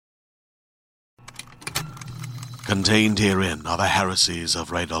Contained herein are the heresies of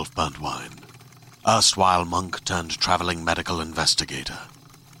Radolf Burntwine, erstwhile monk turned traveling medical investigator.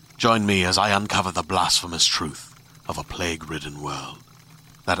 Join me as I uncover the blasphemous truth of a plague-ridden world,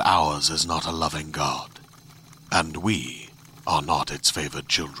 that ours is not a loving God, and we are not its favored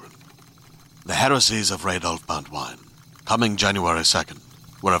children. The heresies of Radolf Burntwine, coming January 2nd,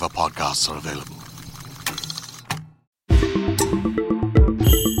 wherever podcasts are available.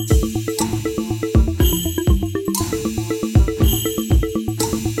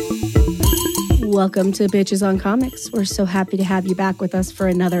 Welcome to Bitches on Comics. We're so happy to have you back with us for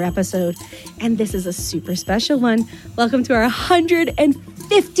another episode. And this is a super special one. Welcome to our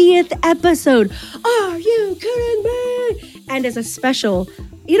 150th episode. Are you kidding me? And as a special,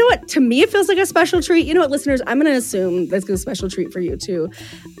 you know what? To me, it feels like a special treat. You know what, listeners? I'm going to assume that's a special treat for you, too.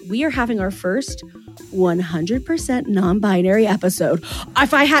 We are having our first 100% non-binary episode.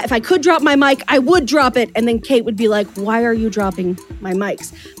 If I could drop my mic, I would drop it. And then Kate would be like, why are you dropping my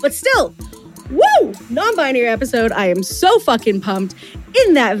mics? But still, woo! Non-binary episode. I am so fucking pumped.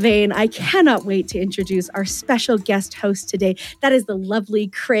 In that vein, I cannot wait to introduce our special guest host today. That is the lovely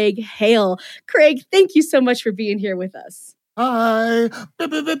Craig Hale. Craig, thank you so much for being here with us. Hi. Pew,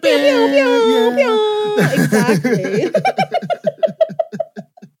 pew, pew, pew. Exactly.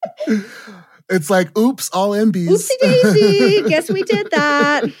 It's like, oops, all MBs. Oopsie daisy. Guess we did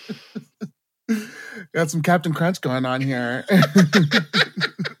that. Got some Captain Crunch going on here.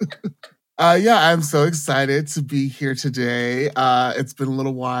 I'm so excited to be here today. It's been a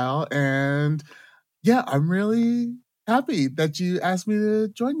little while, and I'm really happy that you asked me to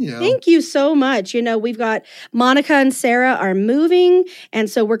join you. Thank you so much. You know, we've got Monica and Sarah are moving,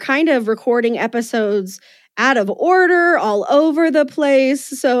 and so we're kind of recording episodes out of order, all over the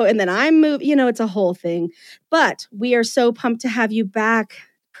place. So, and then I'm moving, it's a whole thing. But we are so pumped to have you back.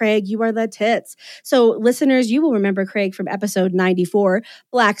 Craig, you are the tits. So listeners, you will remember Craig from episode 94,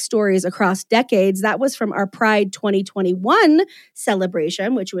 Black Stories Across Decades. That was from our Pride 2021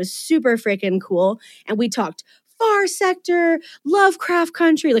 celebration, which was super freaking cool. And we talked Far Sector, Lovecraft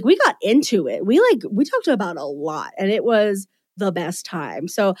Country. Like, we got into it. We talked about a lot, and it was the best time.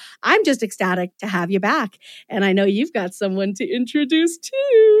 So I'm just ecstatic to have you back. And I know you've got someone to introduce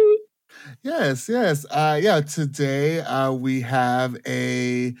too. Yes. Today we have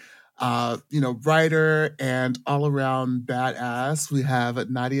a writer and all around badass. We have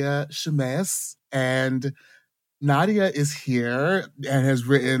Nadia Shammas, and Nadia is here and has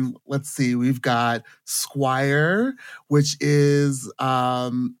written. We've got Squire, which is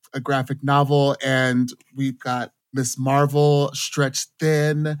a graphic novel, and we've got Miss Marvel, Stretched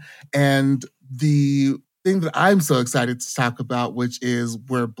Thin, and the thing that I'm so excited to talk about, which is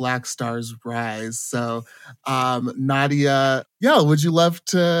Where Black Stars Rise. So, Nadia, would you love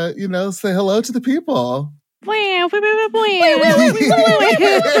to, say hello to the people? Let's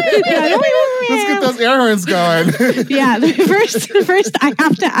get those air horns going. Yeah, first I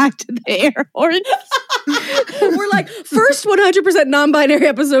have to act the air horns. We're like, first 100% non-binary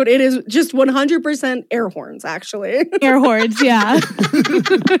episode, it is just 100% air horns, actually. Air horns, yeah.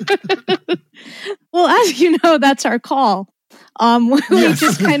 Well, as you know, that's our call. We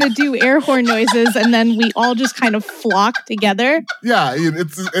just kind of do air horn noises, and then we all just kind of flock together. Yeah,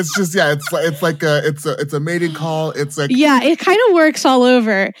 it's a mating call. It's like, it kind of works all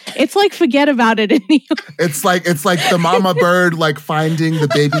over. It's like forget about it in New York. It's like the mama bird like finding the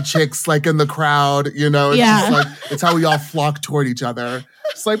baby chicks like in the crowd. It's just like it's how we all flock toward each other.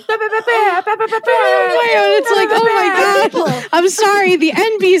 It's like, it's like, oh my god, I'm sorry, the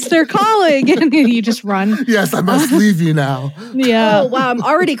NBs, they're calling, and you just run. Yes, I must leave you now. Yeah. Oh wow, I'm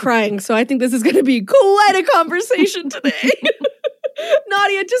already crying, so I think this is going to be quite a conversation today.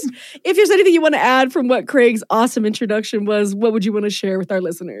 Nadia, just if there's anything you want to add from what Craig's awesome introduction was, what would you want to share with our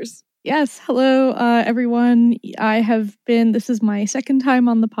listeners? Yes. Hello, everyone. This is my second time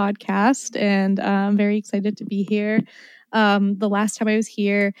on the podcast, and I'm very excited to be here. The last time I was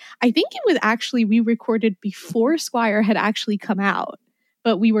here, I think it was actually, we recorded before Squire had actually come out,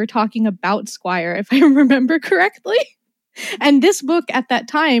 but we were talking about Squire, if I remember correctly. And this book at that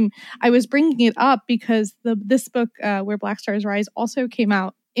time, I was bringing it up because this book, Where Black Stars Rise, also came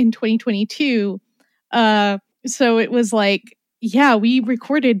out in 2022. So it was like, we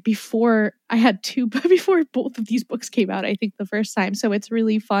recorded before before both of these books came out, I think the first time. So it's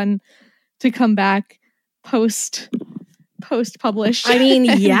really fun to come back post-published. I mean,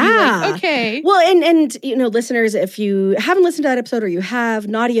 yeah. Like, okay. Well, and listeners, if you haven't listened to that episode, or you have,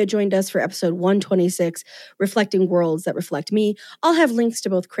 Nadia joined us for episode 126, Reflecting Worlds That Reflect Me. I'll have links to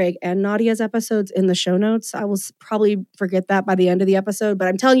both Craig and Nadia's episodes in the show notes. I will probably forget that by the end of the episode, but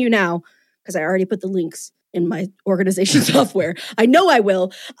I'm telling you now, because I already put the links in my organization software. I know I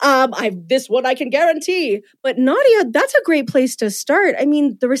will. This one I can guarantee. But Nadia, that's a great place to start. I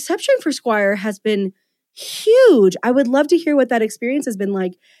mean, the reception for Squire has been huge. I would love to hear what that experience has been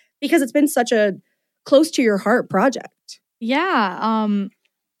like, because it's been such a close to your heart project. Yeah.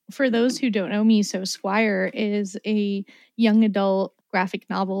 For those who don't know me, so Squire is a young adult graphic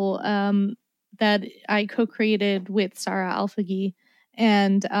novel that I co-created with Sarah Alfagi.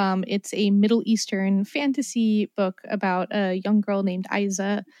 And it's a Middle Eastern fantasy book about a young girl named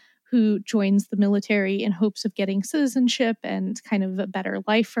Aiza who joins the military in hopes of getting citizenship and kind of a better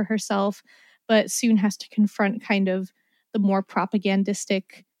life for herself, but soon has to confront kind of the more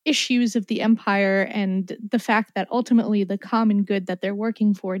propagandistic issues of the empire and the fact that ultimately the common good that they're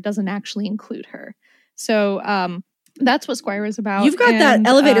working for doesn't actually include her. So that's what Squire is about. You've got that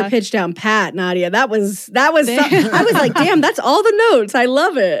elevator pitch down pat, Nadia. That was I was like, damn, that's all the notes. I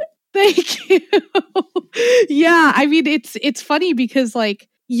love it. Thank you. Yeah, I mean, it's funny because like,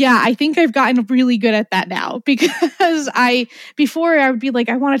 yeah, I think I've gotten really good at that now, because before I would be like,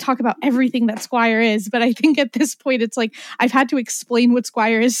 I want to talk about everything that Squire is. But I think at this point, it's like, I've had to explain what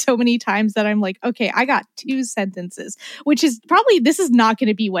Squire is so many times that I'm like, okay, I got 2 sentences, which is probably, this is not going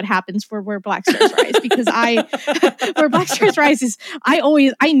to be what happens for Where Black Stars Rise, because Where Black Stars Rise is,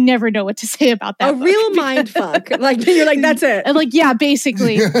 I never know what to say about that. A real mind fuck. Like, you're like, that's it. And like, yeah,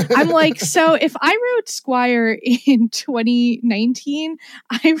 basically. I'm like, so if I wrote Squire in 2019,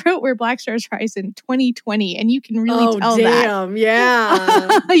 I wrote Where Black Stars Rise in 2020, and you can really tell damn,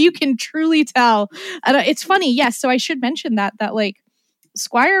 yeah. You can truly tell. And it's funny, yes. So I should mention that like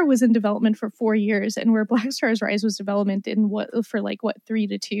Squire was in development for 4 years, and Where Black Stars Rise was development in 3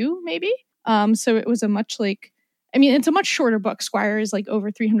 to 2, maybe. So it was it's a much shorter book. Squire is like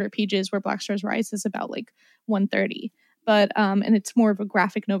over 300 pages, where Black Stars Rise is about like 130. But and it's more of a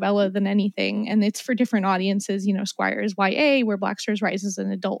graphic novella than anything, and it's for different audiences. You know, Squire is YA, where Black Stars Rise is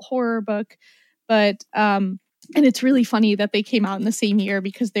an adult horror book. But and it's really funny that they came out in the same year,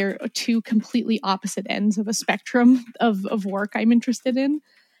 because they're 2 completely opposite ends of a spectrum of work I'm interested in.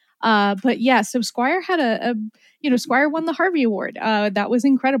 But yeah, so Squire had Squire won the Harvey Award. That was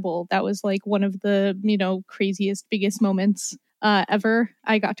incredible. That was like one of the craziest, biggest moments ever.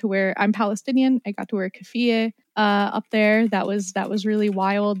 I'm Palestinian. I got to wear keffiyeh up there. That was really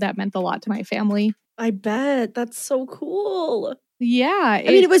wild. That meant a lot to my family. I bet. That's so cool. Yeah. I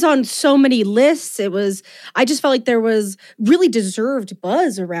mean, it was on so many lists. I just felt like there was really deserved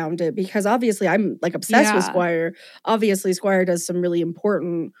buzz around it, because obviously I'm like obsessed with Squire. Obviously, Squire does some really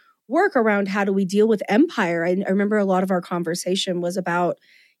important work around how do we deal with empire. I remember a lot of our conversation was about,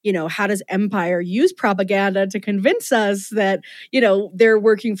 how does empire use propaganda to convince us that, they're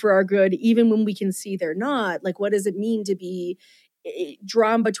working for our good, even when we can see they're not? Like, what does it mean to be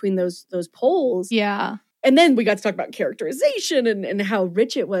drawn between those poles? Yeah. And then we got to talk about characterization and how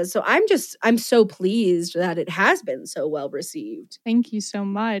rich it was. So I'm so pleased that it has been so well received. Thank you so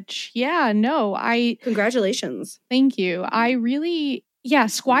much. Yeah, no, congratulations. Thank you.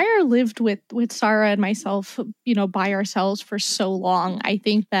 Squire lived with Sarah and myself, by ourselves for so long. I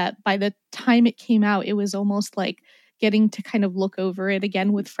think that by the time it came out, it was almost like getting to kind of look over it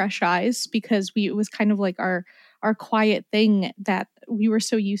again with fresh eyes, because it was kind of like our quiet thing that we were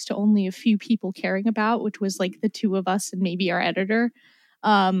so used to only a few people caring about, which was like the 2 of us and maybe our editor.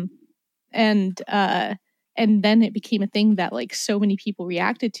 And then it became a thing that like so many people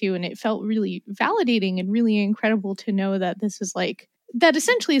reacted to, and it felt really validating and really incredible to know that this is like, that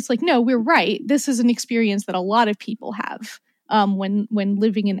essentially it's like, no, we're right. This is an experience that a lot of people have when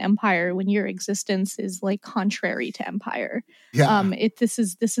living in empire, when your existence is like contrary to empire. Yeah. This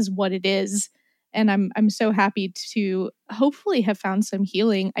is what it is. And I'm so happy to hopefully have found some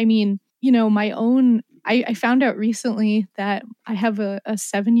healing. I mean, I found out recently that I have a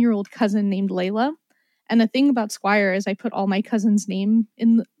 7-year-old cousin named Layla. And the thing about Squire is I put all my cousin's name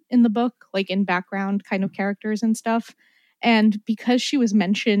in the book, like in background kind of characters and stuff. And because she was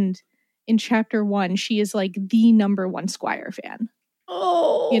mentioned in chapter 1, she is like the #1 Squire fan.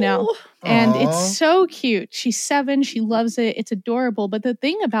 Oh, and it's so cute. She's 7. She loves it. It's adorable. But the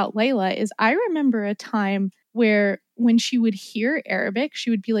thing about Layla is I remember a time where when she would hear Arabic,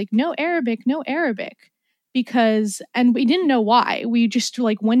 she would be like, no Arabic, no Arabic. And we didn't know why. We just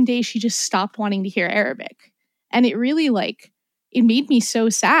like one day she just stopped wanting to hear Arabic. And it really it made me so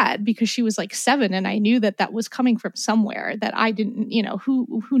sad, because she was like 7 and I knew that was coming from somewhere that I didn't,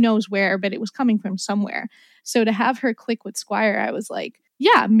 who knows where, but it was coming from somewhere. So to have her click with Squire, I was like,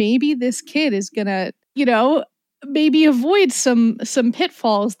 yeah, maybe this kid is gonna, maybe avoid some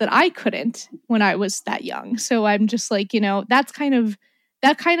pitfalls that I couldn't when I was that young. So I'm just like, that's kind of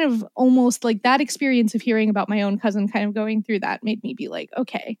that kind of almost like that experience of hearing about my own cousin kind of going through that made me be like,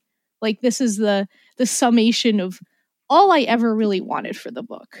 okay, like this is the summation of all I ever really wanted for the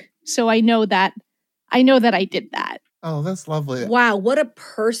book. So I know that I did that. Oh, that's lovely. Wow, what a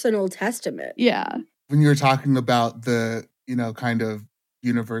personal testament. Yeah. When you were talking about the, kind of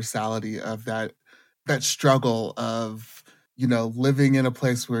universality of that struggle of, living in a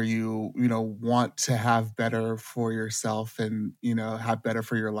place where you want to have better for yourself and, have better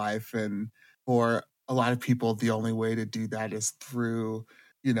for your life. And for a lot of people, the only way to do that is through,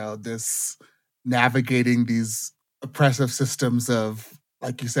 this navigating these oppressive systems of,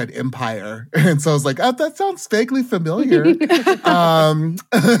 like you said, empire. And so I was like, oh, that sounds vaguely familiar.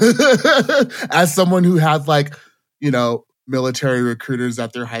 As someone who had military recruiters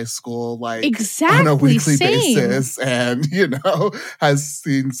at their high school, exactly, on a weekly same. basis, and has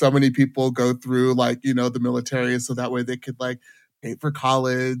seen so many people go through the military, so that way they could pay for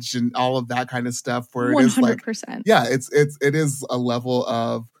college and all of that kind of stuff. Where 100%. It is a level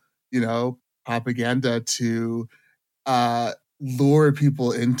of propaganda to lure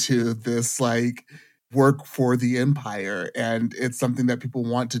people into this work for the empire, and it's something that people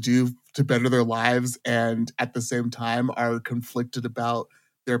want to do to better their lives, and at the same time are conflicted about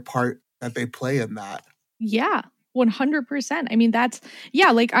their part that they play in that. Yeah, 100%. I mean, that's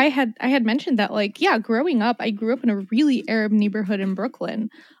I had mentioned that growing up, I grew up in a really Arab neighborhood in Brooklyn,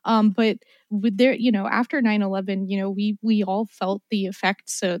 but with there, after 9/11, we all felt the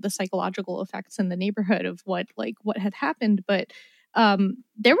effects, the psychological effects in the neighborhood of what had happened, but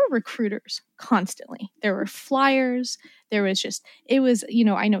there were recruiters constantly. There were flyers. There was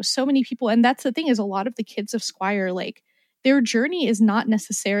I know so many people. And that's the thing, is a lot of the kids of Squire, their journey is not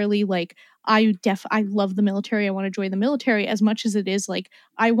necessarily I love the military, I want to join the military, as much as it is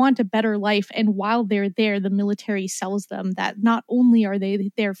I want a better life. And while they're there, the military sells them that not only are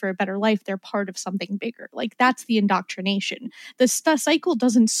they there for a better life, they're part of something bigger. That's the indoctrination. The cycle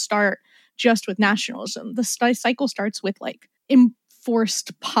doesn't start just with nationalism. The cycle starts with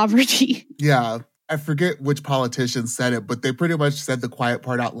enforced poverty. Yeah. I forget which politician said it, but they pretty much said the quiet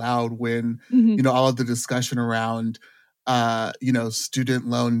part out loud when, all of the discussion around, student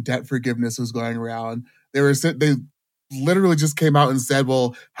loan debt forgiveness was going around. They literally just came out and said,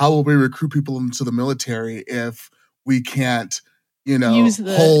 well, how will we recruit people into the military if we can't, use tuition,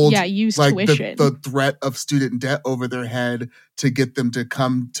 the threat of student debt over their head to get them to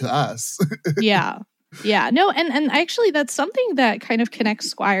come to us. Yeah, no, and actually that's something that kind of connects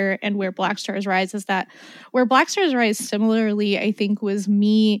Squire and Where Black Stars Rise, is that Where Black Stars Rise similarly, I think, was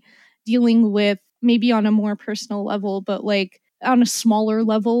me dealing with, maybe on a more personal level, but on a smaller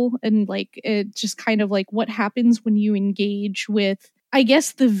level, and it just kind of what happens when you engage with, I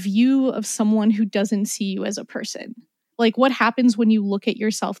guess, the view of someone who doesn't see you as a person. What happens when you look at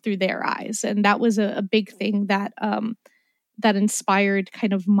yourself through their eyes. And that was a big thing that that inspired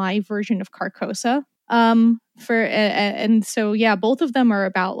kind of my version of Carcosa. And so, yeah, both of them are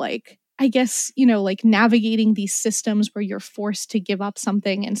about I guess, navigating these systems where you're forced to give up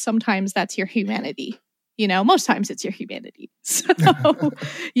something. And sometimes that's your humanity. Most times it's your humanity. So,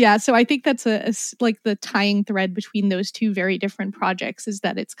 yeah. So I think that's the tying thread between those two very different projects, is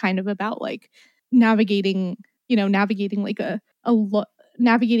that it's kind of about navigating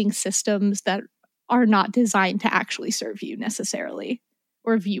navigating systems that are not designed to actually serve you necessarily,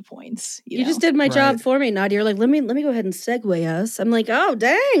 or viewpoints. You just did my job for me, Nadia. You're like, let me go ahead and segue us. I'm like, oh,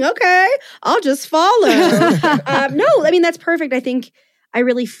 dang, okay, I'll just follow. No, I mean, that's perfect. I think I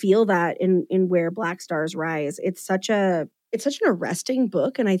really feel that in Where Black Stars Rise. It's such an arresting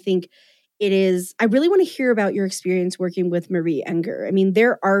book, and I think it is. I really want to hear about your experience working with Marie Enger. I mean,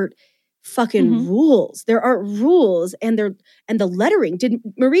 there are fucking rules. There are rules, and the lettering.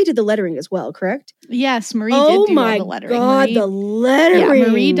 Marie did the lettering as well, correct? Yes, Marie did do all the lettering. Oh my God, the lettering. Yeah,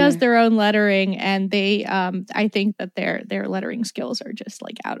 Marie does their own lettering, and they I think that their lettering skills are just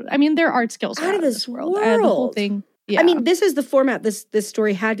out of, I mean, their art skills are out of this world. The whole thing. Yeah. I mean, this is the format this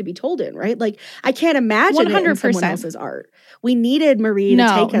story had to be told in, right? I can't imagine 100%. It in someone else's art. We needed Marie to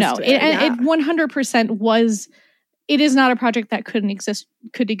take us to it. It 100% was. It is not a project that could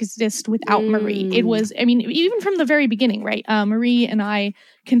exist without Marie. It was, I mean, even from the very beginning, right? Marie and I,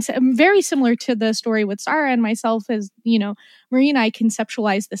 very similar to the story with Sarah and myself, as Marie and I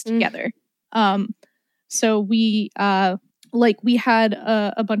conceptualized this together. So we had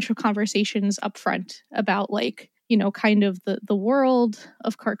a bunch of conversations up front about kind of the world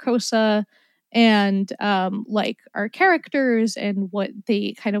of Carcosa, and our characters, and what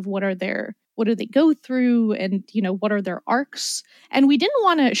do they go through, and what are their arcs. And we didn't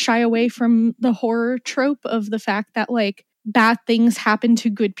want to shy away from the horror trope of the fact that bad things happen to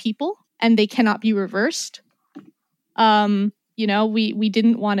good people and they cannot be reversed. We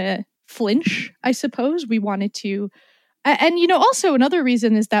didn't want to flinch, I suppose. We wanted to, and also another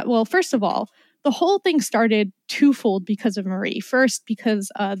reason is that, well, first of all, the whole thing started twofold because of Marie. First,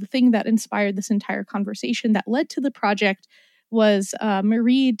 because the thing that inspired this entire conversation that led to the project was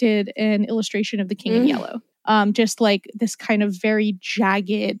Marie did an illustration of the King in Yellow. Just like this kind of very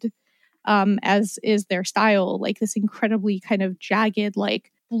jagged, as is their style, like this incredibly kind of jagged,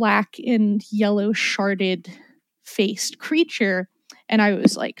 like black and yellow sharded faced creature. And I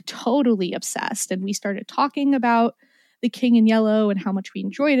was like totally obsessed. And we started talking about the King in Yellow and how much we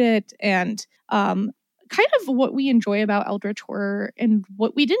enjoyed it, and kind of what we enjoy about Eldritch horror and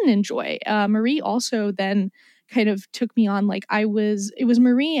what we didn't enjoy. Marie also then kind of took me on, like it was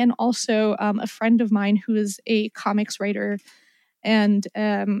Marie and also a friend of mine who is a comics writer and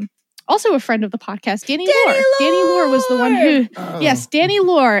also a friend of the podcast, Danny Lore. Danny Lore was the one who, yes, Danny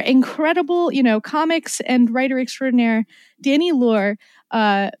Lore, incredible, comics and writer extraordinaire. Danny Lore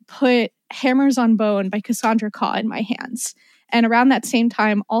put Hammers on Bone by Cassandra Caw in my hands. And around that same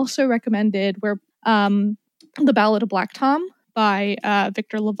time also recommended The Ballad of Black Tom by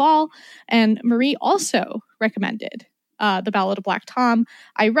Victor Laval. And Marie also recommended The Ballad of Black Tom.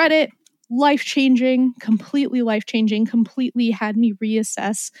 I read it, life-changing, completely had me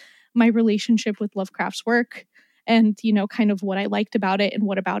reassess my relationship with Lovecraft's work and, kind of what I liked about it and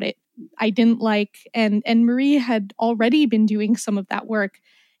what about it I didn't like. And Marie had already been doing some of that work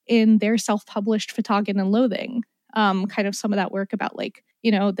in their self-published Fhtagn and Loathing. Kind of some of that work about like,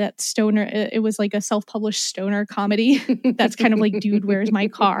 that stoner, it was like a self-published stoner comedy that's kind of like Dude, Where's My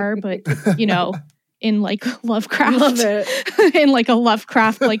Car? But, in like Lovecraft, Love it. in like a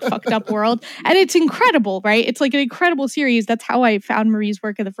Lovecraft like fucked up world. And it's incredible, right? It's like an incredible series. That's how I found Marie's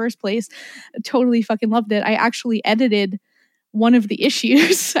work in the first place. Totally fucking loved it. I actually edited one of the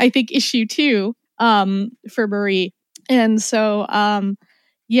issues, I think issue 2, for Marie. And so,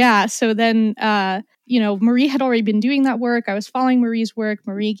 so then, Marie had already been doing that work. I was following Marie's work.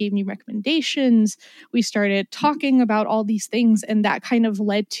 Marie gave me recommendations. We started talking about all these things, and that kind of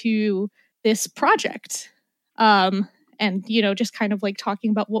led to this project. And, just kind of like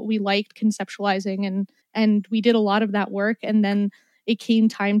talking about what we liked, conceptualizing, and we did a lot of that work. And then it came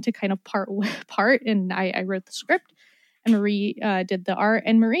time to kind of part, and I wrote the script, and Marie did the art,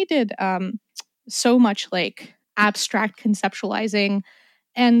 and Marie did so much like abstract conceptualizing.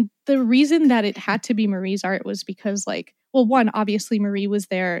 And the reason that it had to be Marie's art was because, like, well, one, obviously Marie was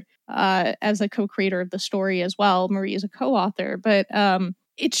there as a co-creator of the story as well. Marie is a co-author, but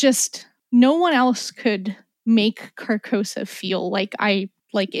it's just no one else could make Carcosa feel like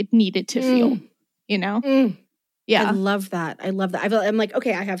it needed to feel, Yeah. I love that. I'm like,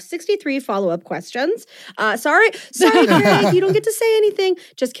 okay, I have 63 follow-up questions. Sorry, Craig, you don't get to say anything.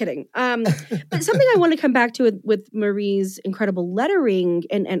 Just kidding. But something I want to come back to with Marie's incredible lettering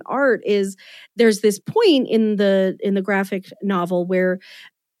and art is there's this point in the graphic novel where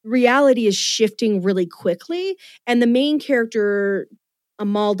reality is shifting really quickly, and the main character,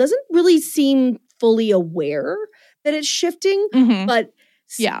 Amal, doesn't really seem fully aware that it's shifting, but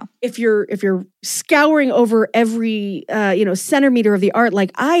yeah, if you're scouring over every centimeter of the art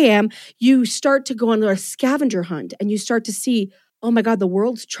like I am, you start to go on a scavenger hunt and you start to see, oh my God, the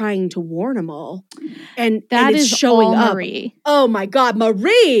world's trying to warn them all, and that it's is showing all up. Marie. Oh my God,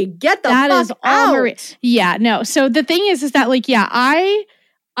 Marie, get the that fuck is all out. Marie. Yeah, no. So the thing is that like,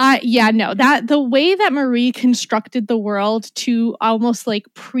 that the way that Marie constructed the world to almost like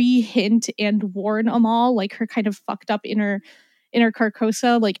pre-hint and warn Amal, like her kind of fucked up inner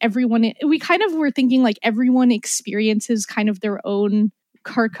Carcosa, like we kind of were thinking like everyone experiences kind of their own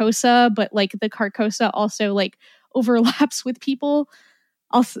Carcosa, but like the Carcosa also like overlaps with people.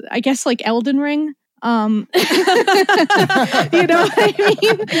 Also, I guess like Elden Ring. You know what I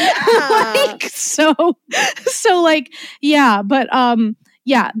mean? Yeah. Like so like, yeah, but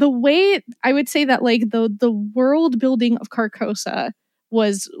yeah, the way I would say that like the world building of Carcosa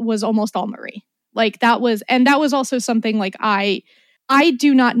was almost all Marie. Like that was also something like I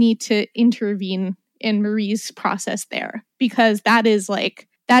do not need to intervene in Marie's process there, because that is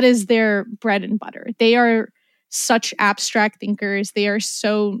their bread and butter. They are such abstract thinkers. They are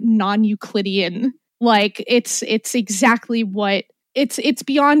so non-Euclidean. Like it's exactly what it's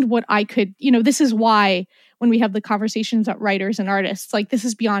beyond what I could, this is why when we have the conversations about writers and artists, like this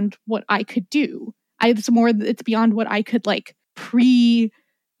is beyond what I could do. It's beyond what I could like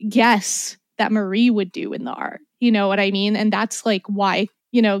pre-guess that Marie would do in the art. You know what I mean? And that's like why,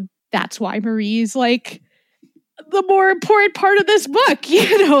 that's why Marie's like the more important part of this book.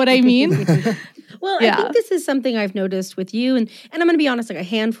 You know what I mean? Well, I think this is something I've noticed with you, and I'm going to be honest, like a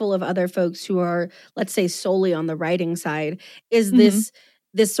handful of other folks who are, let's say, solely on the writing side, is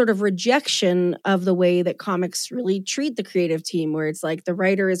this sort of rejection of the way that comics really treat the creative team, where it's like the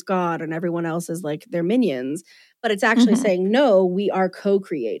writer is God and everyone else is like their minions, but it's actually saying, no, we are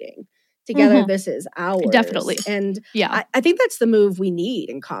co-creating. Together, this is ours. Definitely. And I think that's the move we need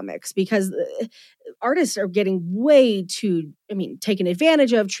in comics, because artists are getting way too, taken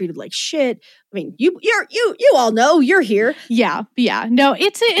advantage of, treated like shit. You all know, you're here. Yeah. No,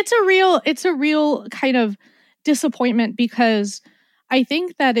 it's a real kind of disappointment, because I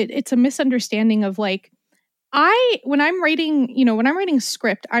think that it's a misunderstanding of like, when I'm writing a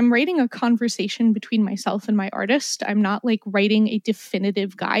script, I'm writing a conversation between myself and my artist. I'm not like writing a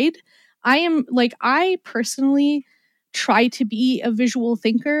definitive guide. I personally try to be a visual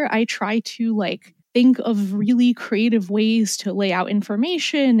thinker. I try to like think of really creative ways to lay out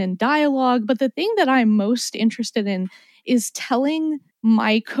information and dialogue. But the thing that I'm most interested in is telling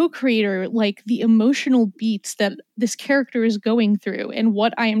my co-creator like the emotional beats that this character is going through and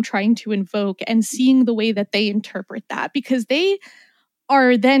what I am trying to invoke, and seeing the way that they interpret that, because they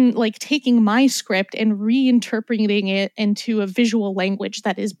are then like taking my script and reinterpreting it into a visual language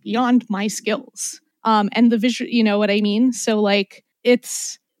that is beyond my skills. And the visual, you know what I mean? So like,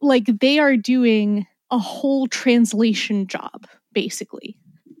 it's like they are doing a whole translation job, basically.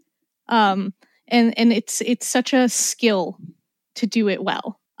 And it's such a skill to do it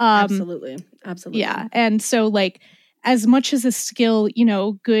well. Absolutely. Yeah. And so like, as much as a skill,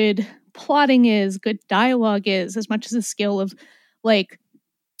 good plotting is, good dialogue is, as much as a skill of like,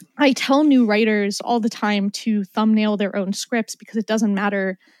 I tell new writers all the time to thumbnail their own scripts, because it doesn't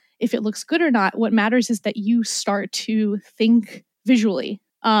matter if it looks good or not. What matters is that you start to think visually.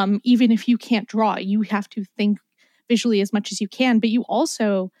 Even if you can't draw, you have to think visually as much as you can. But you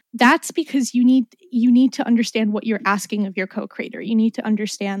also, that's because you need to understand what you're asking of your co-creator. You need to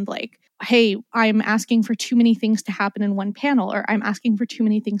understand like, hey, I'm asking for too many things to happen in one panel, or I'm asking for too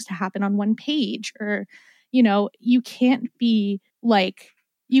many things to happen on one page, or, you can't be like,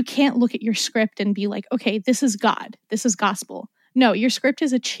 you can't look at your script and be like, okay, this is God, this is gospel. No, your script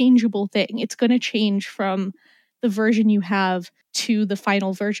is a changeable thing. It's going to change from the version you have to the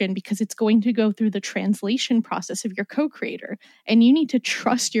final version, because it's going to go through the translation process of your co-creator. And you need to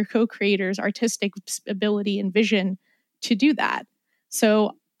trust your co-creator's artistic ability and vision to do that.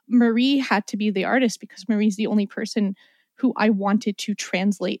 So Marie had to be the artist, because Marie's the only person who I wanted to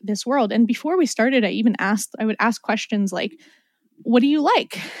translate this world. And before we started, I would ask questions like, what do you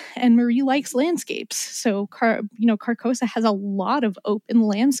like? And Marie likes landscapes. So, Carcosa has a lot of open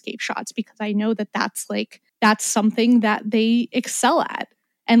landscape shots, because I know that that's something that they excel at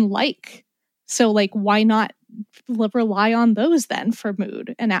and like. So like, why not rely on those then for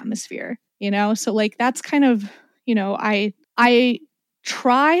mood and atmosphere, So like, that's kind of, I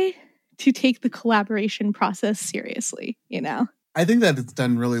try to take the collaboration process seriously, I think that it's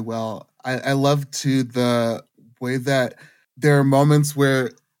done really well. I love too the way that there are moments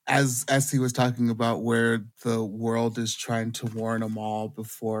where, as he was talking about, where the world is trying to warn Amal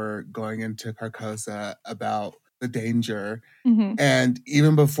before going into Carcosa about the danger. Mm-hmm. And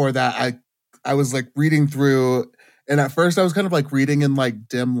even before that, I was like reading through, and at first I was kind of like reading in like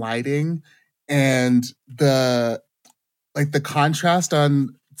dim lighting, and the contrast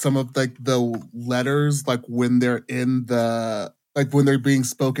on some of like the letters, like when they're when they're being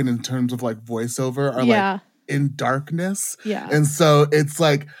spoken in terms of like voiceover, are like in darkness. Yeah. And so it's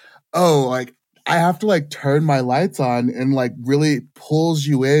like, oh, like I have to like turn my lights on, and like really pulls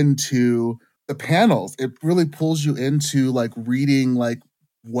you into the panels. It really pulls you into like reading like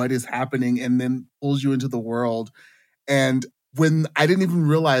what is happening, and then pulls you into the world. And when I didn't even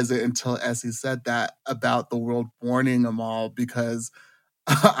realize it until Essie said that about the world warning Amal, because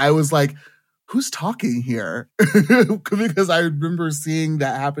I was like, who's talking here? Because I remember seeing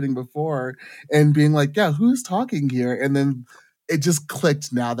that happening before and being like, yeah, who's talking here? And then it just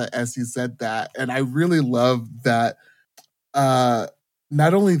clicked now that Essie said that. And I really love that.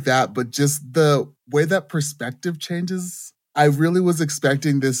 Not only that, but just the way that perspective changes. I really was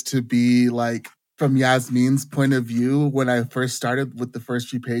expecting this to be like from Yasmin's point of view when I first started with the first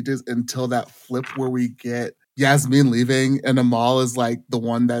few pages, until that flip where we get Yasmin leaving and Amal is like the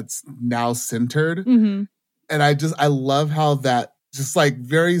one that's now centered. Mm-hmm. And I love how that just like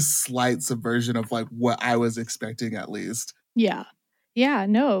very slight subversion of like what I was expecting, at least. Yeah. Yeah,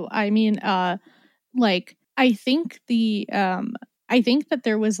 no. I mean, like I think that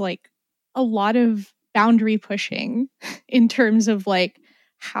there was like a lot of boundary pushing in terms of like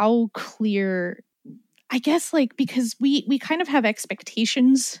how clear, I guess, like, because we kind of have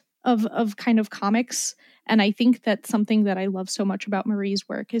expectations of kind of comics. And I think that something that I love so much about Marie's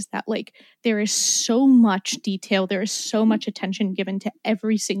work is that like there is so much detail, there is so much attention given to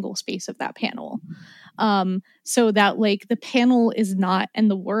every single space of that panel. So that like the panel is not, and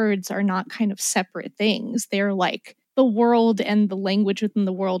the words are not kind of separate things. They're like the world and the language within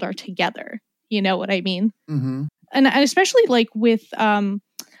the world are together. You know what I mean? Mm-hmm. And especially like with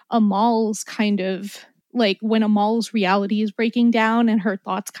Amal's kind of like when Amal's reality is breaking down and her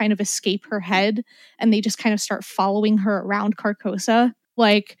thoughts kind of escape her head and they just kind of start following her around Carcosa.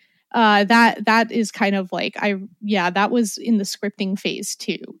 Like that is kind of like that was in the scripting phase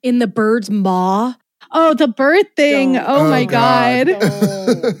too. In the bird's maw. Oh, the bird thing. Oh my God.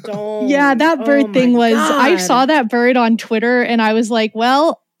 Don't. Yeah, that bird thing was, God. I saw that bird on Twitter and I was like,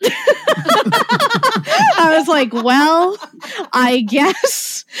 well, I was like, well, I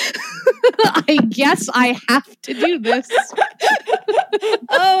guess I have to do this.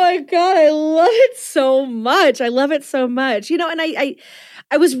 Oh my God, I love it so much. I love it so much. You know, and I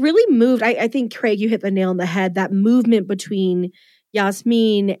was really moved. I think, Craig, you hit the nail on the head. That movement between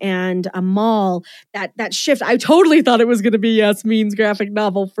Yasmin and Amal, that shift. I totally thought it was going to be Yasmin's graphic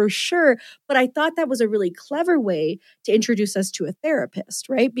novel for sure, but I thought that was a really clever way to introduce us to a therapist,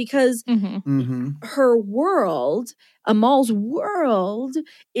 right? Because her world, Amal's world,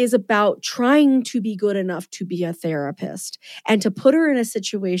 is about trying to be good enough to be a therapist and to put her in a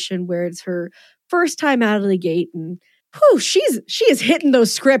situation where it's her first time out of the gate and she is hitting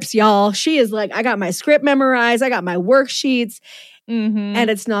those scripts, y'all. She is like, I got my script memorized. I got my worksheets. And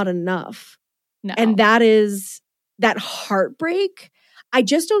it's not enough. No. And that is that heartbreak. I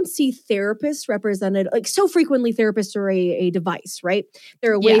just don't see therapists represented, like so frequently therapists are a device, right?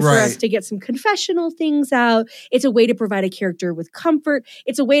 They're a way for us to get some confessional things out. It's a way to provide a character with comfort.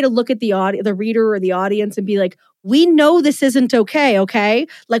 It's a way to look at the reader or the audience and be like, we know this isn't okay?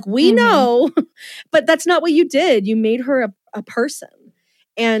 Like we know, but that's not what you did. You made her a person.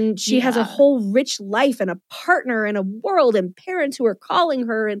 And she has a whole rich life and a partner and a world and parents who are calling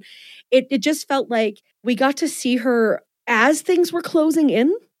her. And it just felt like we got to see her as things were closing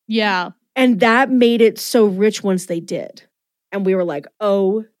in. Yeah. And that made it so rich once they did. And we were like,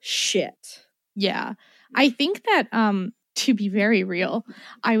 oh, shit. Yeah. I think that, to be very real,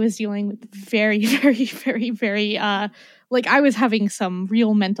 I was dealing with very, very, very, very, like I was having some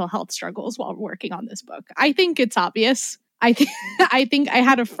real mental health struggles while working on this book. I think it's obvious. I think I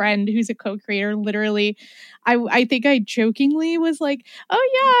had a friend who's a co-creator. Literally, I think I jokingly was like, "Oh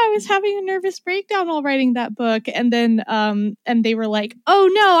yeah, I was having a nervous breakdown while writing that book," and then and they were like, "Oh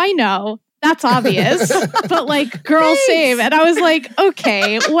no, I know that's obvious, but like, girl, same." And I was like,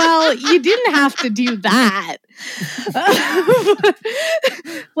 "Okay, well, you didn't have to do that."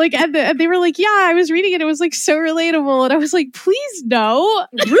 Like, and they were like, "Yeah, I was reading it. It was like so relatable," and I was like, "Please no,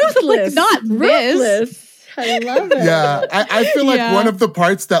 ruthless, like, not ruthless." This. I love it. Yeah, I feel like one of the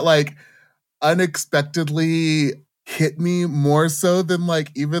parts that like unexpectedly hit me more so than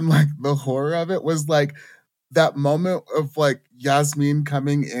like even like the horror of it was like that moment of like Yasmin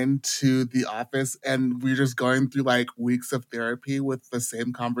coming into the office and we're just going through like weeks of therapy with the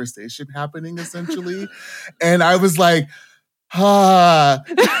same conversation happening essentially. And I was like, oh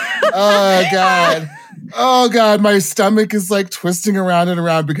God, my stomach is like twisting around and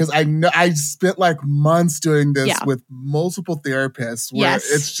around because I know I spent like months doing this with multiple therapists where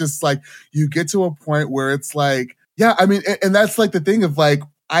it's just like you get to a point where it's like, yeah, I mean, and that's like the thing of like,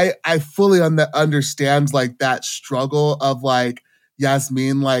 I fully understand like that struggle of like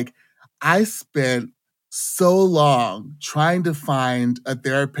Yasmin, like I spent so long trying to find a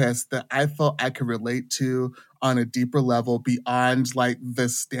therapist that I felt I could relate to on a deeper level beyond like the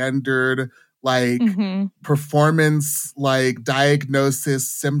standard like performance, like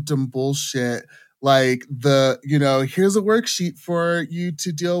diagnosis, symptom bullshit. Like here's a worksheet for you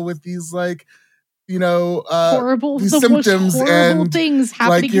to deal with these like, horrible these symptoms and things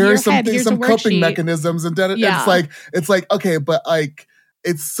happening like in your some head. Here's some a coping worksheet. mechanisms and it's like okay, but like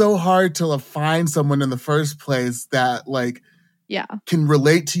it's so hard to find someone in the first place that like can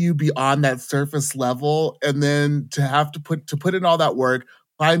relate to you beyond that surface level, and then to have to put in all that work,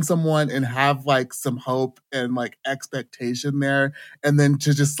 find someone and have like some hope and like expectation there, and then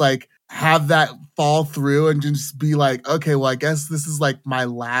to just like have that fall through and just be like, okay, well, I guess this is like my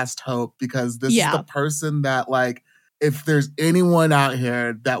last hope because this is the person that like, if there's anyone out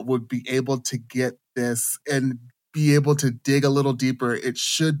here that would be able to get this and be able to dig a little deeper, it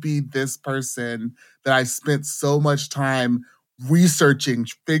should be this person that I spent so much time researching,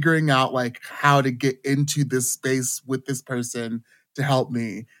 figuring out like how to get into this space with this person to help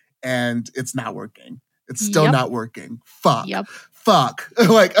me. And it's not working. It's still not working. Fuck. fuck.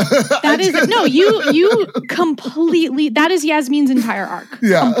 Like that is no, you completely. That is Yasmin's entire arc.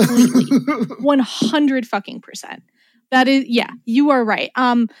 Yeah, completely, 100%. That is, yeah, you are right.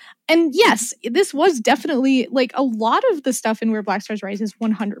 And yes, this was definitely like a lot of the stuff in Where Black Stars Rise is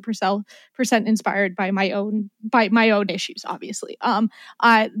 100% inspired by my own issues. Obviously,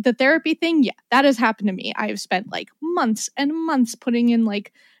 the therapy thing, yeah, that has happened to me. I have spent like months and months putting in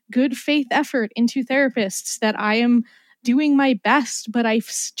like good faith effort into therapists that I am doing my best, but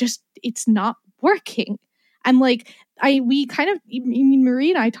it's not working. And like we kind of,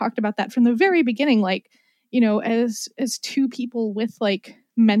 Marie and I talked about that from the very beginning, like, you know, as two people with like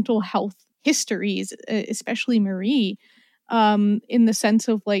mental health histories, especially Marie, in the sense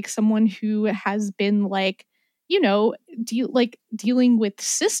of like someone who has been like, you know, dealing with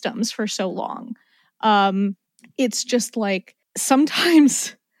systems for so long. It's just like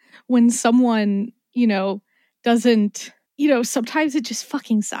sometimes when someone, you know, doesn't, you know, sometimes it just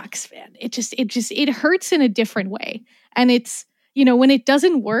fucking sucks, man. It hurts in a different way. And it's, you know, when it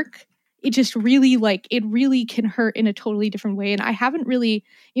doesn't work, it just really it really can hurt in a totally different way. And I haven't really,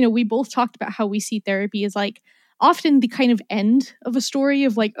 you know, we both talked about how we see therapy as like often the kind of end of a story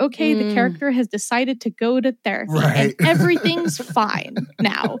of like, okay, the character has decided to go to therapy and everything's fine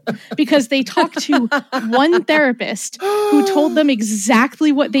now because they talked to one therapist who told them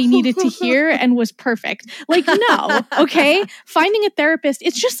exactly what they needed to hear and was perfect. Like, no, okay, finding a therapist,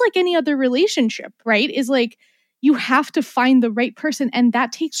 it's just like any other relationship, right? Is like, you have to find the right person, and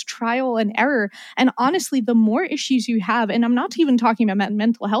that takes trial and error. And honestly, the more issues you have, and I'm not even talking about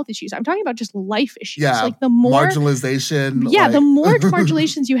mental health issues, I'm talking about just life issues. Yeah, like the more marginalization. Yeah, the more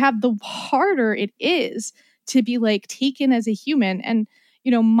marginalizations you have, the harder it is to be like taken as a human. And,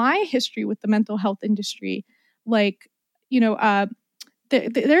 you know, my history with the mental health industry, like, you know,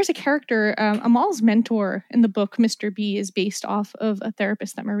 there's a character, Amal's mentor in the book, Mr. B, is based off of a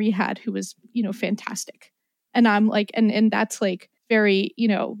therapist that Marie had who was, you know, fantastic. And I'm like, and that's like very, you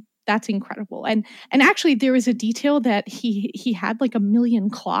know, that's incredible. And actually there was a detail that he had like 1 million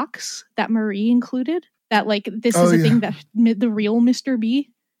clocks that Marie included, that like, this is a thing that the real Mr. B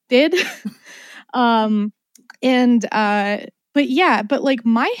did. But like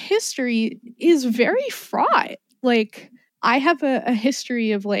my history is very fraught. Like I have a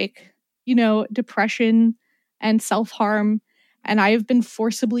history of like, you know, depression and self-harm, and I have been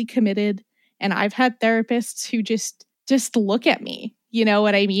forcibly committed. And I've had therapists who just look at me, you know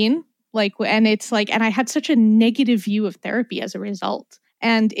what I mean? Like, and it's like, and I had such a negative view of therapy as a result.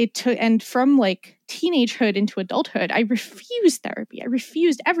 And and from like teenagehood into adulthood, I refused therapy. I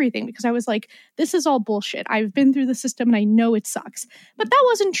refused everything because I was like, this is all bullshit. I've been through the system and I know it sucks. But that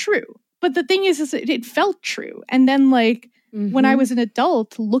wasn't true. But the thing is it felt true. And then like when I was an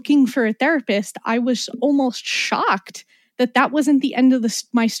adult looking for a therapist, I was almost shocked that wasn't the end of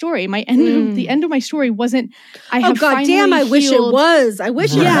my story. The end of my story wasn't, I have finally healed. I wish it was. I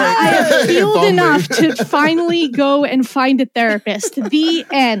wish it was. I have healed enough to finally go and find a therapist. The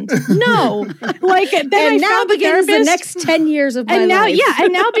end. No. Like, then and now begins the next 10 years of my life.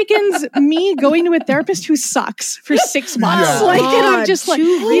 And now begins me going to a therapist who sucks for 6 months. Yeah. Like, and I'm just like,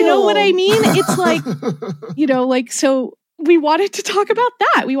 you know what I mean? It's like, you know, like, so we wanted to talk about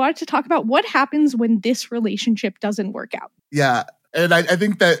that. We wanted to talk about what happens when this relationship doesn't work out. Yeah. And I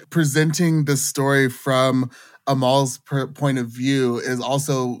think that presenting the story from Amal's point of view is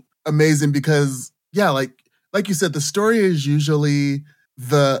also amazing because, yeah, like you said, the story is usually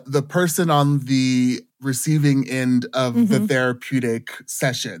the person on the receiving end of the therapeutic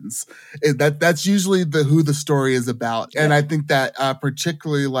sessions. That's usually who the story is about. And I think that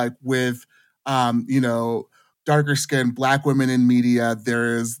particularly like with, you know, darker skinned Black women in media,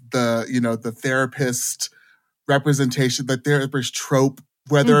 there is the therapist representation, the therapist trope,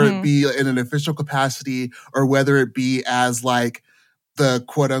 whether it be in an official capacity or whether it be as like the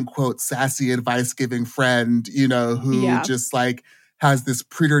quote unquote sassy advice giving friend, you know, who just like has this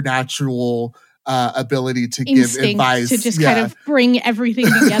preternatural ability to instinct give advice, to just kind of bring everything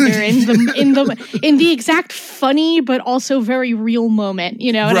together in the exact funny but also very real moment,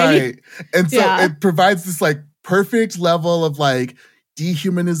 you know what I mean? And so it provides this like perfect level of like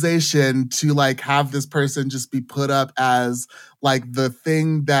dehumanization to like have this person just be put up as like the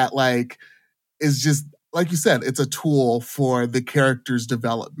thing that like is just, like you said, it's a tool for the character's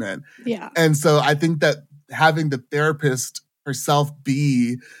development. Yeah. And so I think that having the therapist herself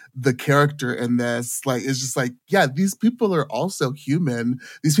be the character in this. Like, it's just like, yeah, these people are also human.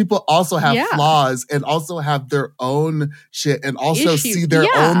 These people also have flaws and also have their own shit and also see their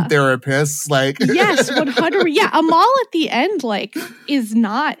own therapists. Like, yes, 100. Yeah, Amal at the end, like, is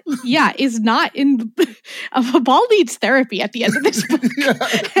not in. Amal needs therapy at the end of this book,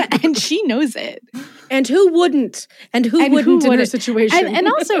 and she knows it. And who wouldn't? And who wouldn't in her situation? And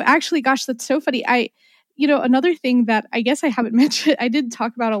also, actually, gosh, that's so funny. Another thing that I guess I haven't mentioned, I didn't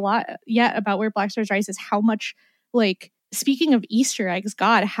talk about a lot yet about Where Black Stars Rise, is how much, like, speaking of Easter eggs,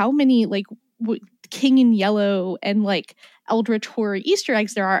 God, how many, like, King in Yellow and, like, Eldritch Horror Easter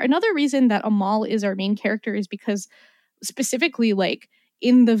eggs there are. Another reason that Amal is our main character is because, specifically, like,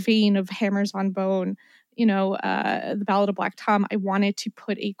 in the vein of Hammers on Bone, the Ballad of Black Tom, I wanted to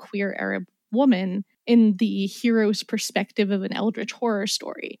put a queer Arab woman in the hero's perspective of an Eldritch Horror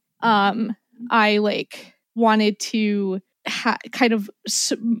story. I wanted to kind of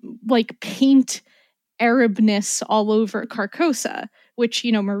paint Arabness all over Carcosa, which,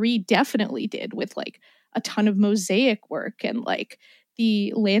 Marie definitely did with like a ton of mosaic work and like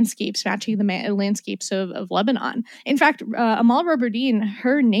the landscapes matching the landscapes of Lebanon. In fact, Amal Roberdeen,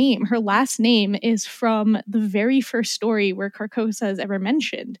 her last name is from the very first story where Carcosa is ever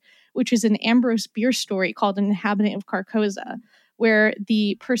mentioned, which is an Ambrose Bierce story called An Inhabitant of Carcosa, where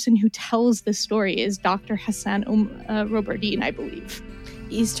the person who tells the story is Dr. Hassan Roberdeen, I believe.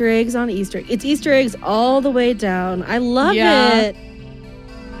 Easter eggs on Easter. It's Easter eggs all the way down. I love it.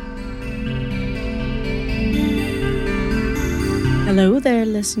 Hello there,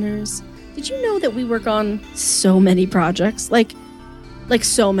 listeners. Did you know that we work on so many projects? We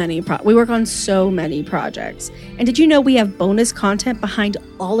work on so many projects. And did you know we have bonus content behind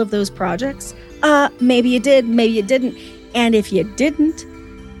all of those projects? Maybe you did, maybe you didn't. And if you didn't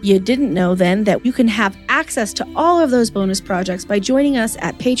know then that you can have access to all of those bonus projects by joining us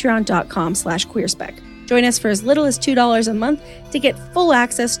at patreon.com/queerspec. Join us for as little as $2 a month to get full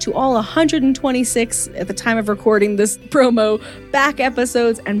access to all 126, at the time of recording this promo, back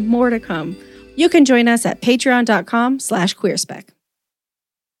episodes and more to come. You can join us at patreon.com/queerspec.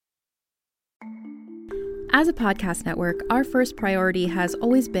 As a podcast network, our first priority has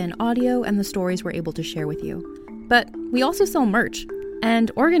always been audio and the stories we're able to share with you. But we also sell merch,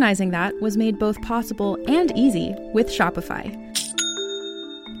 and organizing that was made both possible and easy with Shopify.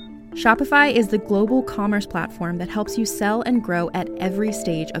 Shopify is the global commerce platform that helps you sell and grow at every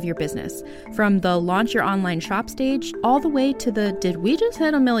stage of your business, from the launch your online shop stage all the way to the did we just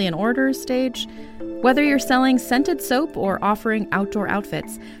hit 1 million orders stage. Whether you're selling scented soap or offering outdoor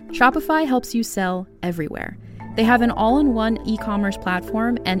outfits, Shopify helps you sell everywhere. They have an all-in-one e-commerce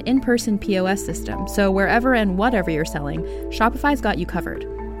platform and in-person POS system, so wherever and whatever you're selling, Shopify's got you covered.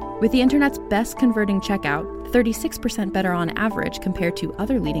 With the internet's best converting checkout, 36% better on average compared to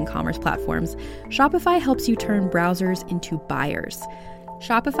other leading commerce platforms, Shopify helps you turn browsers into buyers.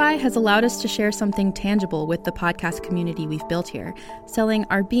 Shopify has allowed us to share something tangible with the podcast community we've built here, selling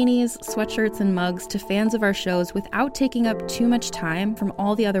our beanies, sweatshirts, and mugs to fans of our shows without taking up too much time from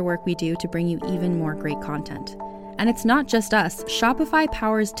all the other work we do to bring you even more great content. And it's not just us. Shopify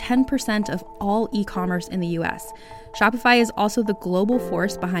powers 10% of all e-commerce in the US. Shopify is also the global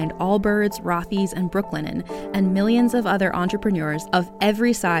force behind Allbirds, Rothy's, and Brooklinen, and millions of other entrepreneurs of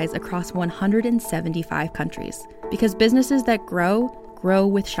every size across 175 countries. Because businesses that grow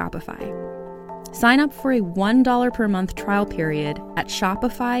with Shopify. Sign up for a $1 per month trial period at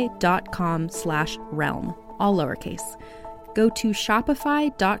shopify.com/realm, all lowercase. Go to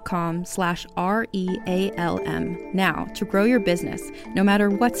shopify.com/REALM now to grow your business, no matter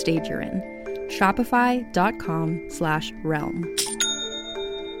what stage you're in. Shopify.com/realm.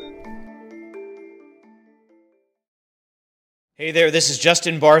 Hey there, this is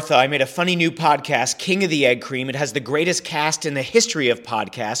Justin Bartha. I made a funny new podcast, King of the Egg Cream. It has the greatest cast in the history of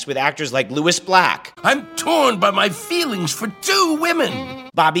podcasts with actors like Louis Black. I'm torn by my feelings for two women.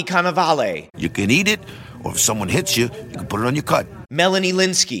 Bobby Cannavale. You can eat it, or if someone hits you, you can put it on your cut. Melanie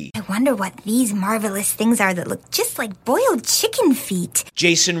Linsky. I wonder what these marvelous things are that look just like boiled chicken feet.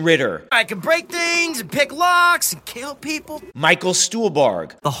 Jason Ritter. I can break things and pick locks and kill people. Michael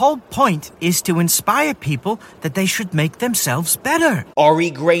Stuhlbarg. The whole point is to inspire people that they should make themselves better.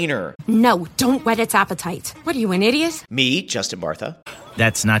 Ari Grainer. No, don't whet its appetite. What are you, an idiot? Me, Justin Bartha.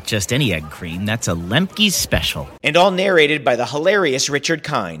 That's not just any egg cream, that's a Lemke's special. And all narrated by the hilarious Richard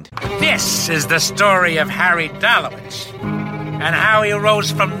Kind. This is the story of Harry Dalowitz and how he rose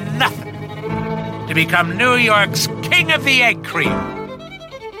from nothing to become New York's King of the Egg Cream.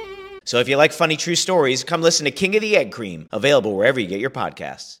 So if you like funny true stories, come listen to King of the Egg Cream, available wherever you get your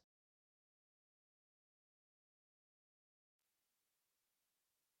podcasts.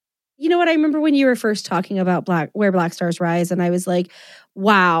 You know what? I remember when you were first talking about Where Black Stars Rise, and I was like,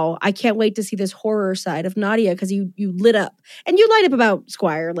 wow, I can't wait to see this horror side of Nadia, because you lit up. And you light up about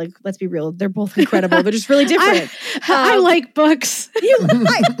Squire. Like, let's be real. They're both incredible. They're just really different. I like books.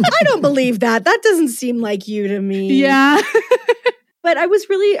 I don't believe that. That doesn't seem like you to me. Yeah. But I was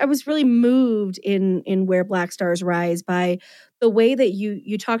really moved in Where Black Stars Rise by the way that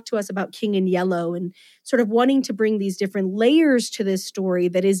you talked to us about King in Yellow, and sort of wanting to bring these different layers to this story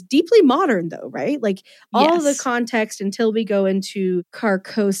that is deeply modern, though, right? Like all of the context until we go into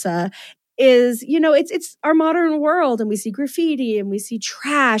Carcosa is, it's our modern world, and we see graffiti, and we see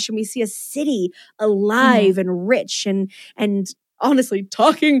trash, and we see a city alive and rich and honestly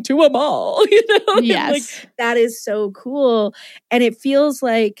talking to a mall, Yes. Like, that is so cool. And it feels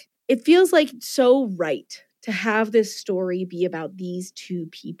like so right to have this story be about these two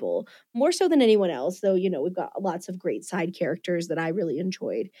people, more so than anyone else, though, we've got lots of great side characters that I really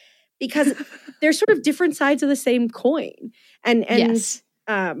enjoyed, because they're sort of different sides of the same coin. And yes.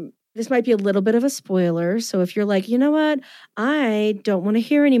 This might be a little bit of a spoiler. So if you're like, you know what, I don't want to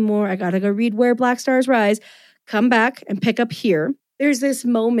hear anymore, I got to go read Where Black Stars Rise, come back and pick up here. There's this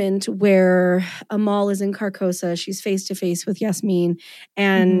moment where Amal is in Carcosa. She's face to face with Yasmin.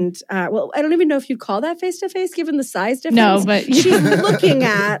 And, I don't even know if you'd call that face to face given the size difference. No, but she's looking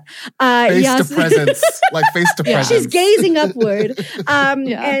at face to presence, like face to presence. She's gazing upward.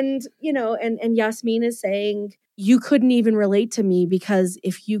 And Yasmin is saying, you couldn't even relate to me, because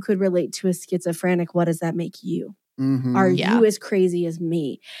if you could relate to a schizophrenic, what does that make you? Mm-hmm. Are you as crazy as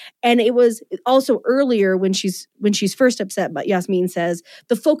me? And it was also earlier when she's first upset, but Yasmin says,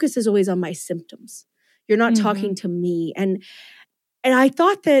 the focus is always on my symptoms. You're not talking to me. And I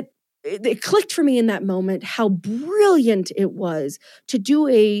thought that it clicked for me in that moment how brilliant it was to do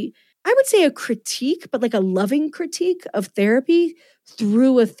I would say a critique, but like a loving critique of therapy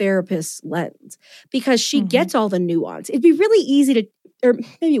through a therapist's lens, because she gets all the nuance. It'd be really easy to, or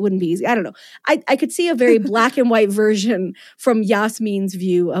maybe it wouldn't be easy. I don't know. I could see a very black and white version from Yasmin's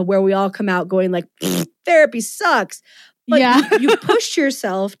view where we all come out going like, therapy sucks. But you pushed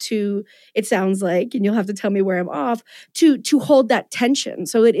yourself to, it sounds like, and you'll have to tell me where I'm off, to hold that tension.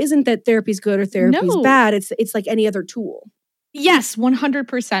 So it isn't that therapy's good or therapy's bad. It's like any other tool. Yes,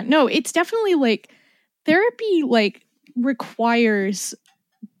 100%. No, it's definitely like therapy requires,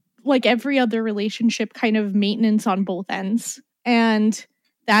 like every other relationship, kind of maintenance on both ends. And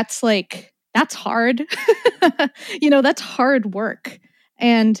that's hard. That's hard work.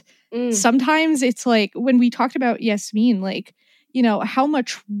 And sometimes it's like when we talked about Yasmin, how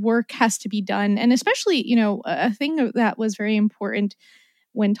much work has to be done. And especially, a thing that was very important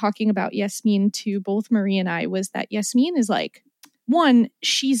when talking about Yasmin to both Marie and I was that Yasmin is like, one,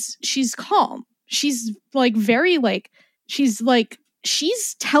 she's calm. She's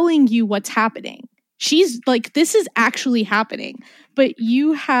she's telling you what's happening. She's like, this is actually happening. But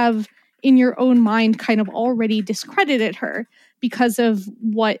you have in your own mind kind of already discredited her because of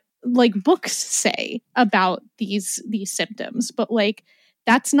what books say about these symptoms. But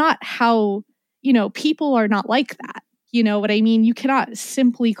that's not how, people are not like that. You know what I mean? You cannot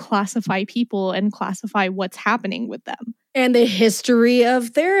simply classify people and classify what's happening with them. And the history of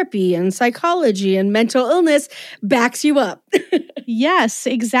therapy and psychology and mental illness backs you up. Yes,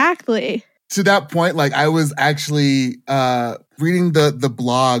 exactly. To that point, I was actually reading the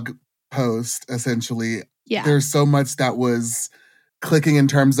blog post, essentially. Yeah. There's so much that was clicking in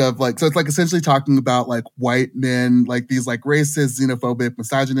terms of so it's essentially talking about white men, these racist, xenophobic,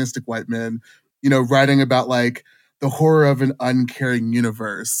 misogynistic white men, writing about the horror of an uncaring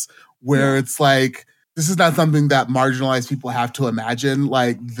universe where it's this is not something that marginalized people have to imagine,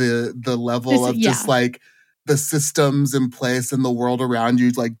 the level of just the systems in place and the world around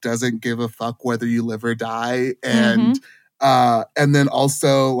you doesn't give a fuck whether you live or die. And then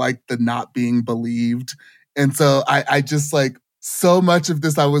also the not being believed. And so I just so much of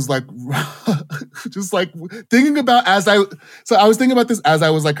this I was just thinking about I was thinking about this as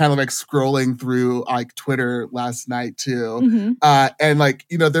I was kind of scrolling through Twitter last night too. And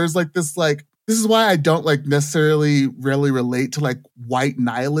there's this is why I don't necessarily really relate to white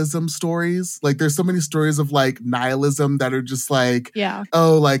nihilism stories. There's so many stories of nihilism that are just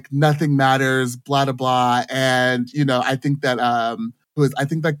nothing matters, blah blah blah. And I think that I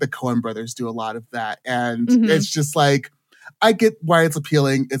think the Coen brothers do a lot of that. And it's just I get why it's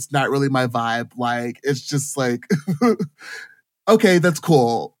appealing. It's not really my vibe. It's just okay, that's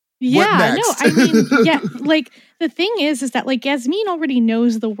cool. Yeah, no, I mean, yeah, the thing is that Yasmin already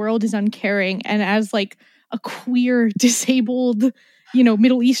knows the world is uncaring, and as a queer, disabled,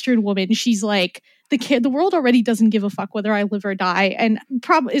 Middle Eastern woman, she's the world already doesn't give a fuck whether I live or die, and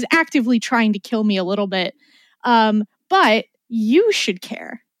is actively trying to kill me a little bit. But you should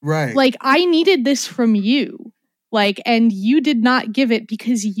care. Right. Like, I needed this from you. Like, and you did not give it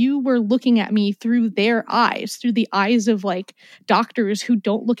because you were looking at me through their eyes, through the eyes of like doctors who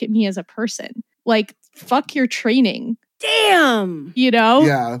don't look at me as a person. Like, fuck your training. Damn. You know?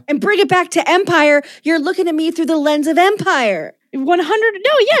 Yeah. And bring it back to Empire. You're looking at me through the lens of Empire. 100.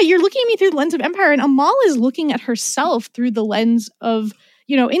 No, yeah, you're looking at me through the lens of Empire. And Amal is looking at herself through the lens of,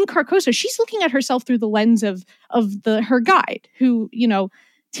 you know, in Carcosa, she's looking at herself through the lens of her guide, who, you know,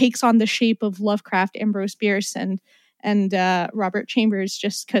 takes on the shape of Lovecraft, Ambrose Bierce, and Robert Chambers,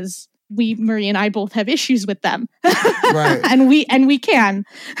 just because Marie and I both have issues with them. Right. and we can.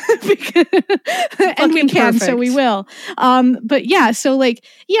 And we can, perfect. so we will. But yeah, so like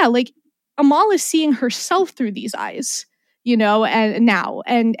Amal is seeing herself through these eyes, you know,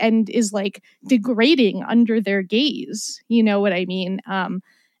 and is like degrading under their gaze. You know what I mean?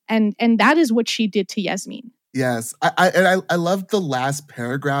 And that is what she did to Yasmin. Yes. I love the last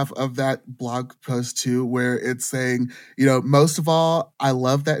paragraph of that blog post too, where it's saying, you know, most of all, I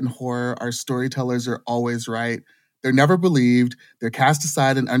love that in horror, our storytellers are always right. They're never believed. They're cast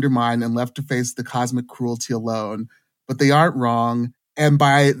aside and undermined and left to face the cosmic cruelty alone. But they aren't wrong. And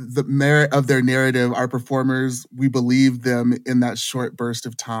by the merit of their narrative, our performers, we believe them in that short burst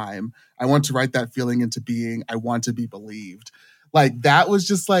of time. I want to write that feeling into being. I want to be believed. Like, that was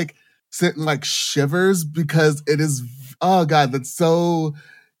just like sitting like shivers, because it is, oh God, that's so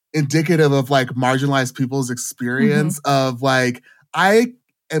indicative of like marginalized people's experience of like, I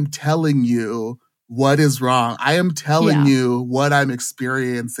am telling you what is wrong. I am telling you what I'm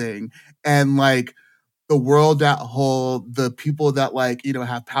experiencing. And like, the world at whole, the people that like, you know,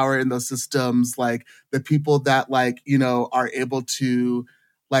 have power in those systems, like the people that like, you know, are able to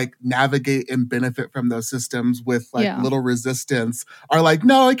like navigate and benefit from those systems with like little resistance, are like,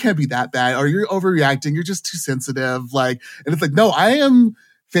 no, it can't be that bad. Or you're overreacting. You're just too sensitive. Like, and it's like, no, I am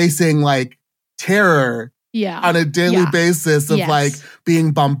facing like terror on a daily basis of like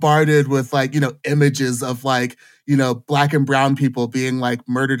being bombarded with like, you know, images of like, you know, Black and brown people being like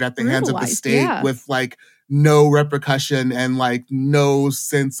murdered at the hands of the state with like no repercussion and like no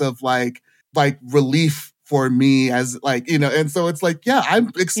sense of like relief for me as like, you know, and so it's like, yeah, I'm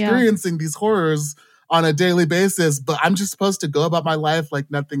experiencing these horrors on a daily basis, but I'm just supposed to go about my life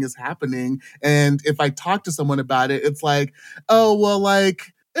like nothing is happening. And if I talk to someone about it, it's like, oh, well,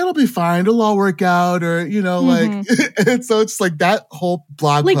 like, it'll be fine. It'll all work out. Or, you know, like, and so it's like that whole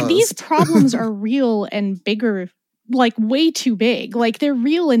blog like post. These problems are real and bigger, like way too big. Like, they're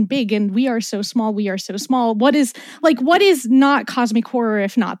real and big, and we are so small. We are so small. What is not cosmic horror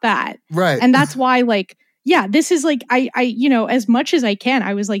if not that? Right. And that's why, like, yeah, this is like, I, you know, as much as I can,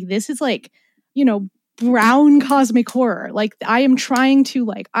 I was like, this is like, you know, brown cosmic horror. Like, I am trying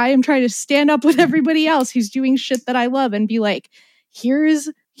to stand up with everybody else who's doing shit that I love and be like, here's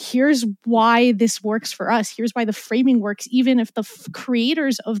why this works for us. Here's why the framing works. Even if the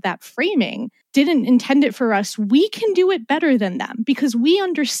creators of that framing didn't intend it for us, we can do it better than them because we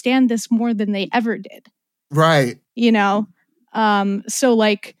understand this more than they ever did. Right. You know? So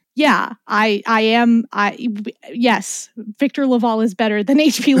like, yeah, yes, Victor LaValle is better than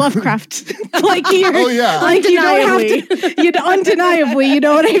H.P. Lovecraft. Like, oh yeah, like you don't have to, undeniably, you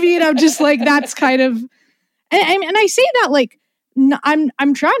know what I mean? I'm just like, that's kind of, and I say that like,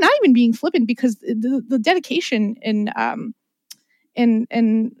 I'm trying, not even being flippant, because the dedication in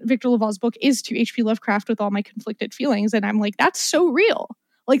Victor LaValle's book is to H.P. Lovecraft with all my conflicted feelings, and I'm like, that's so real.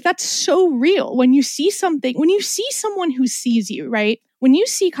 Like, that's so real. When you see something, when you see someone who sees you, right? When you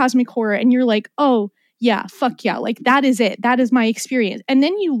see cosmic horror and you're like, oh yeah, fuck yeah, like that is it. That is my experience. And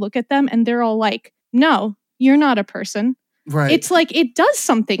then you look at them and they're all like, no, you're not a person. Right. It's like, it does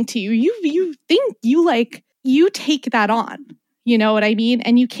something to you. You think you take that on. You know what I mean?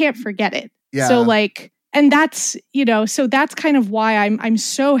 And you can't forget it. Yeah. So like, and that's, you know, so that's kind of why I'm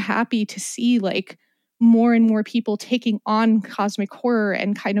so happy to see like more and more people taking on cosmic horror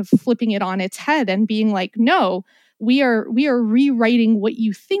and kind of flipping it on its head and being like, no, we are rewriting what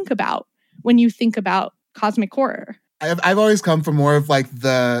you think about when you think about cosmic horror. I've always come from more of like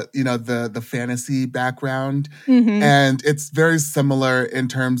the, you know, the fantasy background, and it's very similar in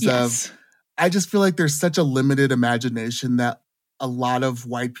terms of, I just feel like there's such a limited imagination that a lot of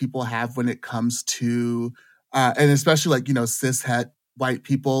white people have when it comes to, and especially like, you know, cishet white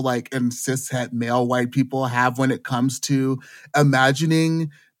people, like, and cishet male white people have when it comes to imagining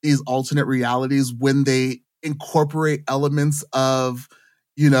these alternate realities when they incorporate elements of,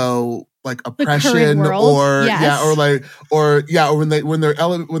 you know, like oppression or when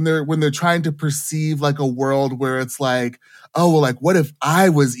they're trying to perceive like a world where it's like, oh, well, like what if I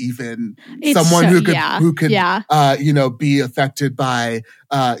was even someone who could be affected by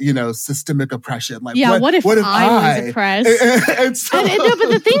systemic oppression? Like what if I was oppressed? But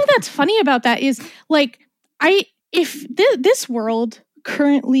the thing that's funny about that is like if this world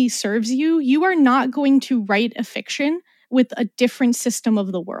currently serves you, you are not going to write a fiction with a different system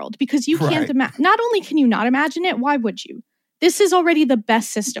of the world because you can't imagine. Not only can you not imagine it, why would you? This is already the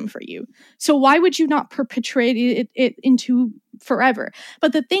best system for you. So why would you not perpetuate it into forever?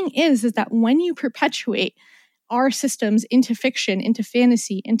 But the thing is that when you perpetuate our systems into fiction, into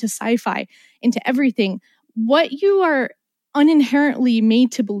fantasy, into sci-fi, into everything, what you are uninherently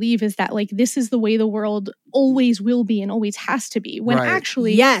made to believe is that like this is the way the world always will be and always has to be, when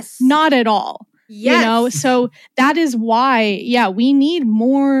actually not at all. Yes. So that is why, we need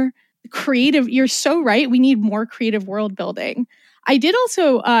more creative. You're so right. We need more creative world building. I did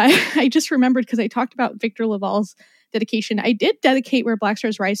also, I just remembered because I talked about Victor Laval's dedication. I did dedicate Where Black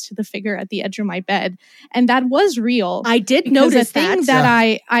Stars Rise to the figure at the edge of my bed. And that was real. I did notice that. The thing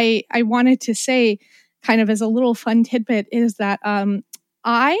that I wanted to say kind of as a little fun tidbit is that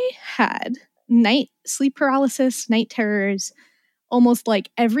I had sleep paralysis, night terrors, almost like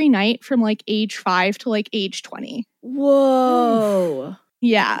every night from like age 5 to like age 20. Whoa.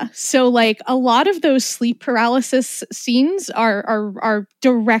 Yeah. So like a lot of those sleep paralysis scenes are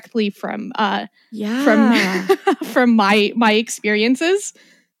directly from from my experiences.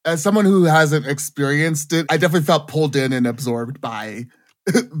 As someone who hasn't experienced it, I definitely felt pulled in and absorbed by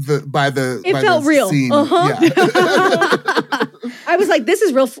it felt real. Scene. Yeah. I was like, this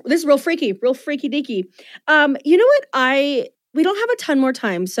is real freaky deaky. You know what? We don't have a ton more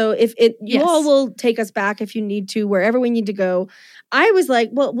time. So if you all will take us back if you need to, wherever we need to go. I was like,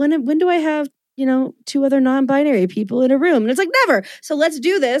 well, when do I have, 2 other non-binary people in a room? And it's like, never. So let's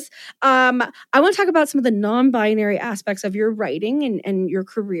do this. I want to talk about some of the non-binary aspects of your writing and your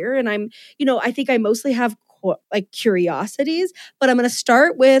career. And I think I mostly have like curiosities, but I'm going to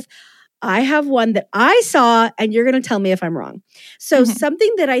start with, I have one that I saw and you're going to tell me if I'm wrong. So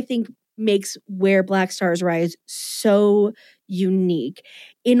something that I think makes Where Black Stars Rise so unique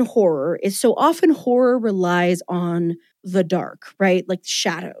in horror is so often horror relies on the dark, right? Like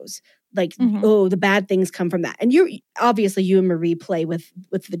shadows, like, the bad things come from that. And you and Marie play with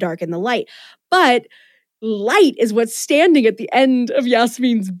the dark and the light, but light is what's standing at the end of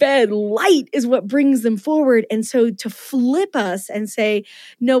Yasmin's bed. Light is what brings them forward. And so to flip us and say,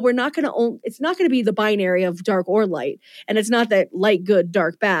 no, it's not going to be the binary of dark or light. And it's not that light good,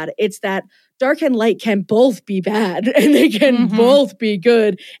 dark bad. It's that dark and light can both be bad and they can both be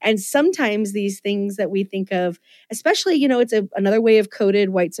good. And sometimes these things that we think of, especially, it's another way of coded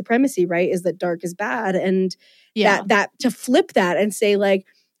white supremacy, right? Is that dark is bad. And that to flip that and say like,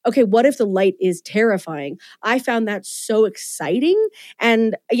 okay, what if the light is terrifying? I found that so exciting.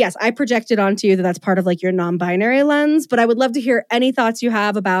 And yes, I projected onto you that that's part of like your non-binary lens, but I would love to hear any thoughts you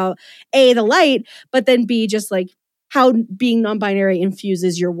have about A, the light, but then B, just like how being non-binary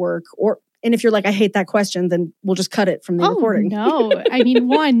infuses your work. And if you're like, I hate that question, then we'll just cut it from the recording. No, I mean,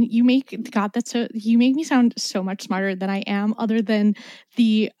 one, you make me sound so much smarter than I am. Other than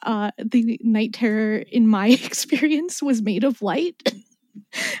the night terror in my experience was made of light.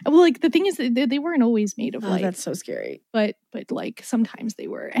 Well, like the thing is, they weren't always made of light. That's so scary. But like sometimes they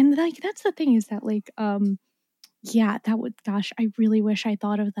were, and like that's the thing is that like I really wish I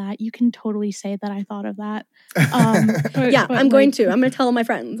thought of that. You can totally say that I thought of that. But I'm going to. I'm going to tell all my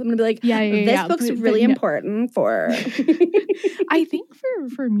friends. I'm going to be like, this book's really important for. I think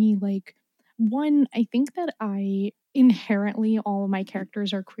for me, like one, I think that I inherently all of my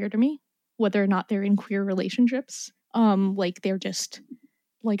characters are queer to me, whether or not they're in queer relationships. Like they're just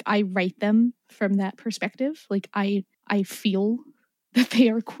like I write them from that perspective. Like I feel that they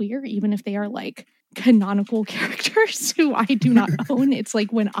are queer, even if they are like canonical characters who I do not own. It's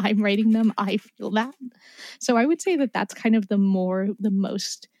like when I'm writing them, I feel that. So I would say that that's kind of the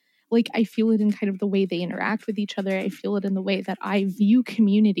most like I feel it in kind of the way they interact with each other. I feel it in the way that I view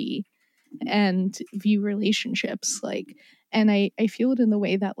community and view relationships. Like, and I feel it in the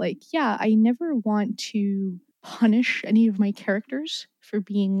way that like, I never want to punish any of my characters for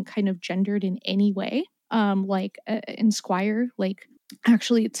being kind of gendered in any way. Like in Squire, like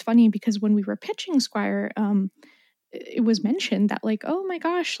actually it's funny because when we were pitching Squire, it was mentioned that like, oh my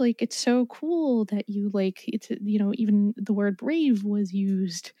gosh, like it's so cool that you like it's even the word brave was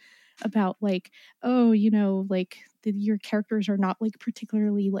used about like, oh, like your characters are not like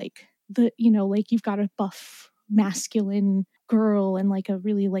particularly like like you've got a buff masculine girl and like a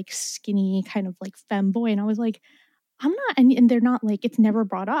really like skinny kind of like femboy. And I was like, I'm not, and they're not like, it's never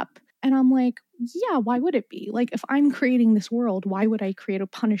brought up. And I'm like, yeah, why would it be? Like, if I'm creating this world, why would I create a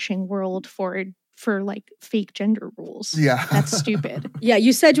punishing world for like fake gender rules? Yeah. That's stupid. Yeah,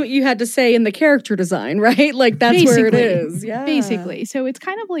 you said what you had to say in the character design, right? Like that's where it is. Yeah. Basically. So it's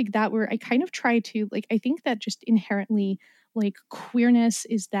kind of like that where I kind of try to like, I think that just inherently like queerness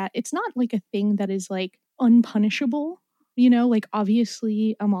is that it's not like a thing that is like unpunishable. You know, like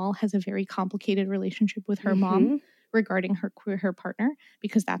obviously Amal has a very complicated relationship with her mom regarding her partner,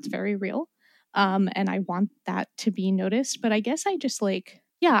 because that's very real. And I want that to be noticed. But I guess I just like,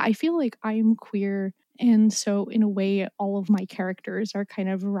 yeah, I feel like I'm queer. And so in a way, all of my characters are kind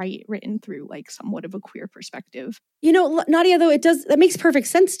of written through like somewhat of a queer perspective. You know, Nadia, though, that makes perfect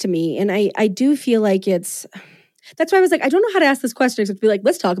sense to me. And I do feel like that's why I was like, I don't know how to ask this question except to be like,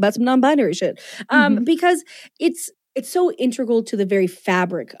 let's talk about some non-binary shit. Because it's so integral to the very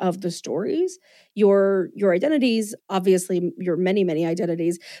fabric of the stories, your identities, obviously your many, many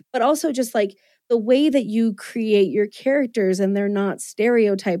identities, but also just like the way that you create your characters, and they're not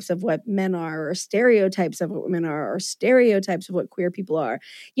stereotypes of what men are or stereotypes of what women are or stereotypes of what queer people are.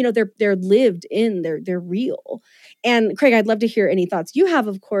 You know, they're lived in, they're real. And Craig, I'd love to hear any thoughts you have,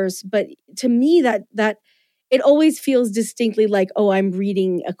 of course, but to me that it always feels distinctly like, oh, I'm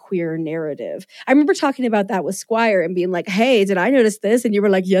reading a queer narrative. I remember talking about that with Squire and being like, hey, did I notice this? And you were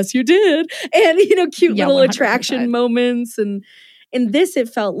like, yes, you did. And, you know, cute little 100%. attraction moments. And in this, it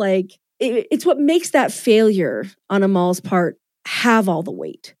felt like it's what makes that failure on Amal's part have all the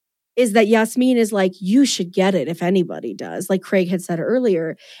weight. Is that Yasmin is like, you should get it if anybody does, like Craig had said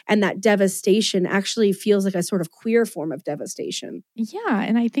earlier. And that devastation actually feels like a sort of queer form of devastation. Yeah.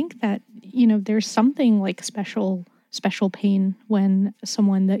 And I think that, you know, there's something like special pain when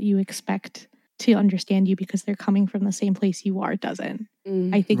someone that you expect to understand you because they're coming from the same place you are doesn't.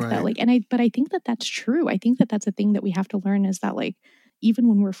 I think that like, but I think that that's true. I think that that's a thing that we have to learn, is that like, even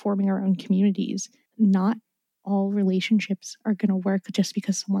when we're forming our own communities, not all relationships are going to work just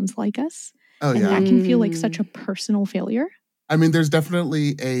because someone's like us. Oh, and yeah. that can feel like such a personal failure. I mean, there's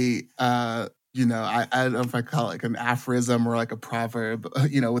definitely a, you know, I don't know if I call it like an aphorism or like a proverb,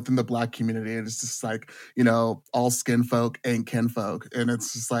 you know, within the Black community. It's just like, you know, all skin folk ain't kinfolk. And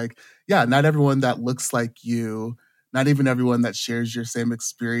it's just like, yeah, not everyone that looks like you, not even everyone that shares your same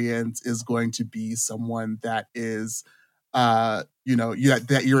experience is going to be someone that is, you know,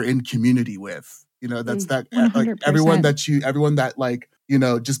 that you're in community with. You know, that's that like 100%. everyone that like, you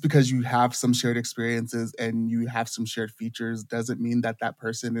know, just because you have some shared experiences and you have some shared features doesn't mean that that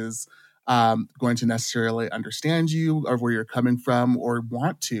person is going to necessarily understand you or where you're coming from or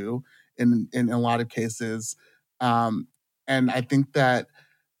want to in a lot of cases. And I think that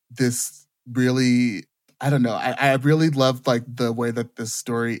this really, I don't know, I really loved like the way that this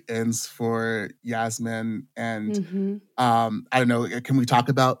story ends for Yasmin. And I don't know, can we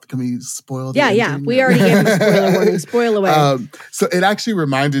spoil the ending? Yeah, we already gave a spoiler warning. Spoil away. So it actually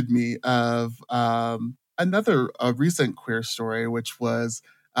reminded me of another recent queer story, which was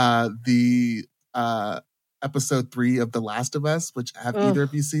the episode 3 of The Last of Us, which have either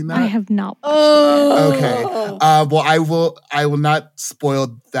of you seen that? I have not watched it. Okay. Well, I will not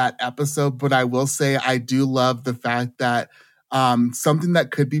spoil that episode, but I will say I do love the fact that something that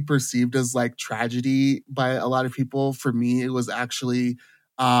could be perceived as like tragedy by a lot of people, for me, it was actually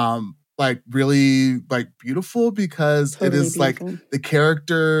like really like beautiful, because it is beautiful. Like the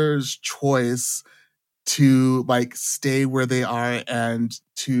character's choice to like stay where they are and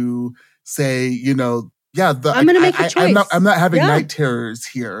to say, you know, yeah, I'm gonna make a choice. I'm not having night terrors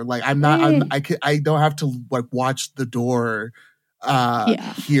here. Like I don't have to like watch the door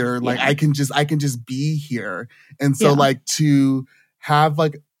here. Like I can just be here. And so like to have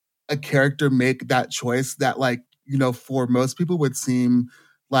like a character make that choice that like, you know, for most people would seem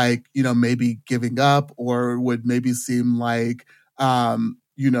like, you know, maybe giving up or would maybe seem like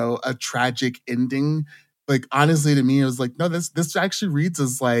you know, a tragic ending. Like honestly to me it was like, no, this actually reads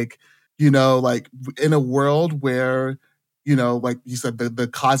as like, you know, like in a world where, you know, like you said, the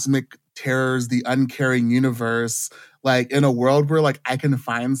cosmic terrors, the uncaring universe, like in a world where like I can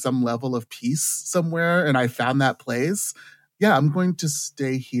find some level of peace somewhere and I found that place, yeah, I'm going to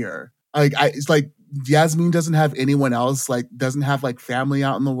stay here. Like it's like Yasmin doesn't have anyone else, like doesn't have like family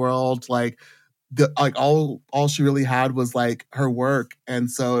out in the world, like all she really had was like her work. And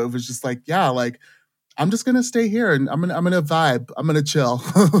so it was just like, yeah, like I'm just gonna stay here and I'm gonna vibe. I'm gonna chill.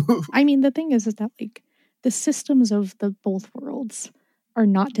 I mean, the thing is that like the systems of the both worlds are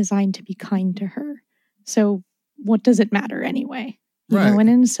not designed to be kind to her. So what does it matter anyway? You know, and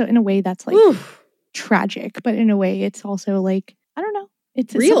in a way that's like, tragic, but in a way it's also like, I don't know.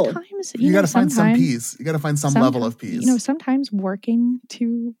 It's real. Sometimes you got to find some peace. You got to find some level of peace. Sometimes working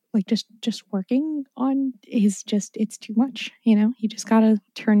to like just working on is just, it's too much. You just got to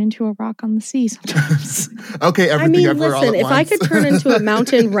turn into a rock on the sea sometimes. Okay, everything everywhere all at if once. I could turn into a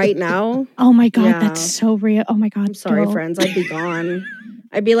mountain right now. Oh my God, that's so real. Oh my God. I'm sorry, friends. I'd be gone.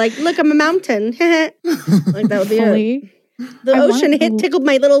 I'd be like, look, I'm a mountain. Like that would be it. The ocean tickled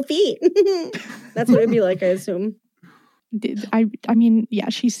my little feet. That's what it'd be like, I assume. I mean, yeah,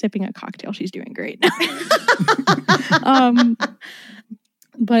 she's sipping a cocktail. She's doing great.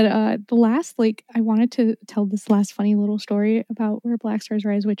 But the last, I wanted to tell this last funny little story about Where Black Stars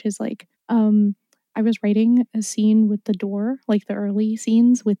Rise, which is I was writing a scene with the door, like the early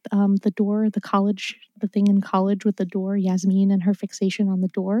scenes with the door, the thing in college with the door, Yasmin and her fixation on the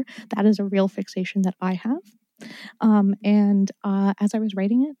door. That is a real fixation that I have. And as I was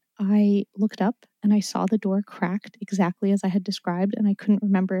writing it, I looked up and I saw the door cracked exactly as I had described, and I couldn't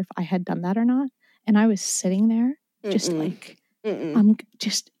remember if I had done that or not. And I was sitting there just I'm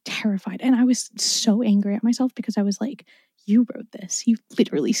just terrified. And I was so angry at myself because I was like, you wrote this. You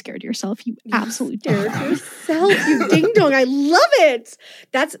literally scared yourself. You absolutely scared yourself, you ding dong. I love it.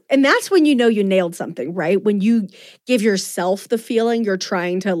 That's when you know you nailed something, right? When you give yourself the feeling you're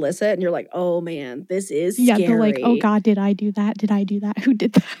trying to elicit and you're like, oh man, this is scary. Yeah, oh God, did I do that? Did I do that? Who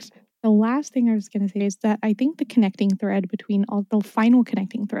did that? The last thing I was going to say is that I think the final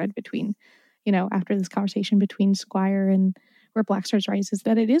connecting thread between, after this conversation between Squire and Where Black Stars Rise is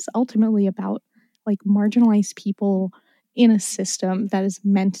that it is ultimately about marginalized people in a system that is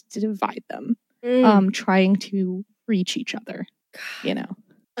meant to divide them, trying to reach each other,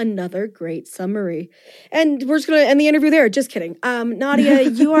 Another great summary. And we're just going to end the interview there. Just kidding. Nadia,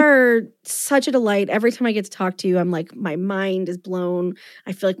 you are such a delight. Every time I get to talk to you, I'm like, my mind is blown.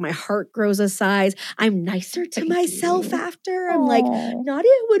 I feel like my heart grows a size. I'm nicer to myself after. I'm like,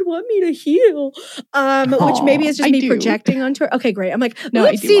 Nadia would want me to heal. Which maybe is just me projecting onto her. Okay, great. I'm like,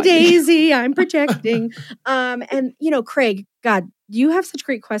 whoopsie daisy, I'm projecting. And, Craig, God, you have such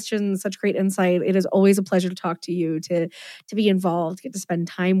great questions, such great insight. It is always a pleasure to talk to you, to be involved, get to spend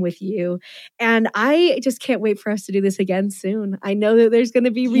time with you. And I just can't wait for us to do this again soon. I know that there's going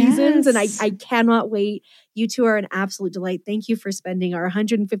to be reasons, and I cannot wait. You two are an absolute delight. Thank you for spending our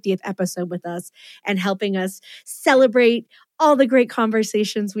 150th episode with us and helping us celebrate all the great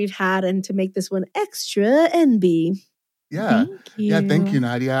conversations we've had and to make this one extra NB. Yeah. Thank you,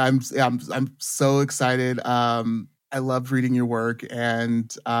 Nadia. I'm so excited. I loved reading your work, and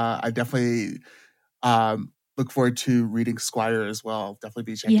I definitely look forward to reading Squire as well. I'll definitely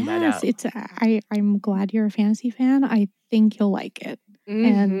be checking that out. I'm glad you're a fantasy fan. I think you'll like it.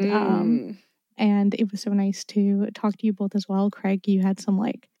 And it was so nice to talk to you both as well. Craig, you had some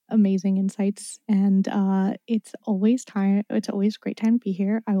amazing insights, and it's always a great time to be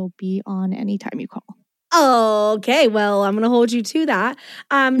here. I will be on anytime you call. Okay, well, I'm going to hold you to that.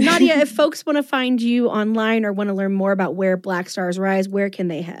 Nadia, if folks want to find you online or want to learn more about Where Black Stars Rise, where can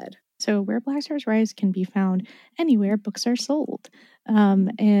they head? So Where Black Stars Rise can be found anywhere books are sold. Right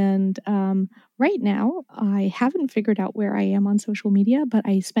now, I haven't figured out where I am on social media, but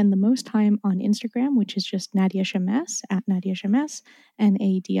I spend the most time on Instagram, which is just Nadia Shammas, at Nadia Shammas,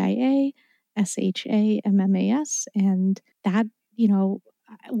 NADIA SHAMMAS. And that,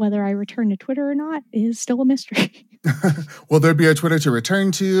 whether I return to Twitter or not is still a mystery. Will there be a Twitter to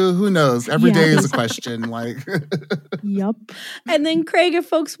return to? Who knows? Every day is a question. Yup. And then, Craig, if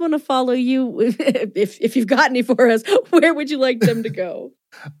folks want to follow you, if you've got any for us, where would you like them to go?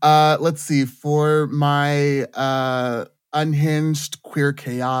 Let's see. For my unhinged queer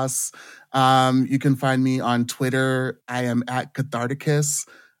chaos, you can find me on Twitter. I am at Catharticus.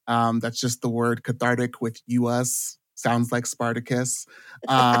 That's just the word cathartic with US. Sounds like Spartacus.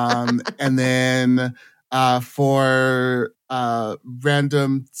 And then for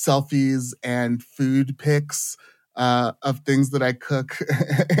random selfies and food pics of things that I cook.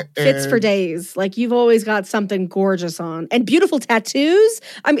 Fits for days. You've always got something gorgeous on. And beautiful tattoos.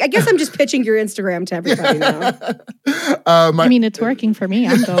 I guess I'm just pitching your Instagram to everybody now. It's working for me.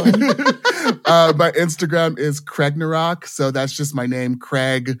 I'm going. My Instagram is Craignarok. So that's just my name,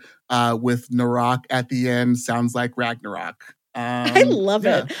 Craig, with Narok at the end. Sounds like Ragnarok. I love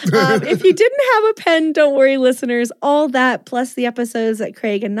it. If you didn't have a pen, don't worry, listeners. All that, plus the episodes that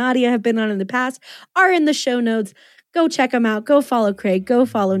Craig and Nadia have been on in the past, are in the show notes. Go check them out. Go follow Craig. Go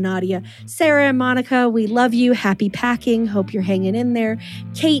follow Nadia. Sarah and Monica, we love you. Happy packing. Hope you're hanging in there.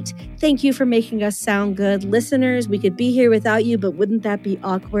 Kate, thank you for making us sound good. Listeners, we could be here without you, but wouldn't that be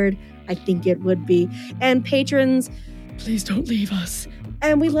awkward? I think it would be. And patrons, please don't leave us.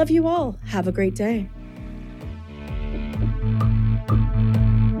 And we love you all. Have a great day.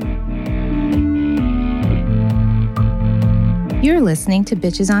 You're listening to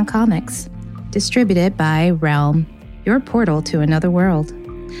Bitches on Comics, distributed by Realm, your portal to another world.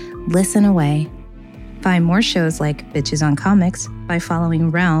 Listen away. Find more shows like Bitches on Comics by following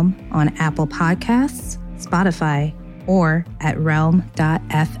Realm on Apple Podcasts, Spotify, or at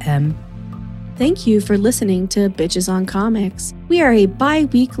realm.fm. Thank you for listening to Bitches on Comics. We are a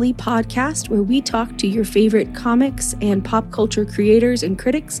bi-weekly podcast where we talk to your favorite comics and pop culture creators and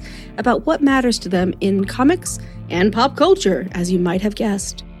critics about what matters to them in comics and pop culture, as you might have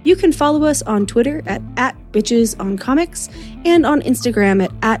guessed. You can follow us on Twitter at @BitchesOnComics and on Instagram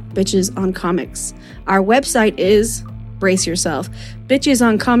at @BitchesOnComics. Our website is, brace yourself,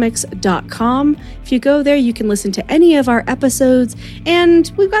 bitchesoncomics.com. If you go there, you can listen to any of our episodes,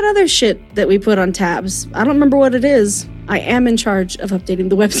 and we've got other shit that we put on tabs. I don't remember what it is. I am in charge of updating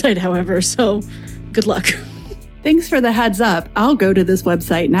the website, however, so good luck. Thanks for the heads up. I'll go to this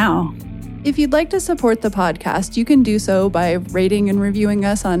website now. If you'd like to support the podcast, you can do so by rating and reviewing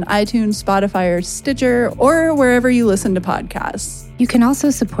us on iTunes, Spotify, or Stitcher, or wherever you listen to podcasts. You can also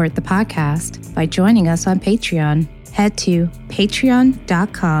support the podcast by joining us on Patreon. Head to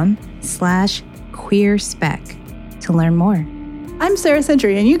patreon.com/queerspec to learn more. I'm Sarah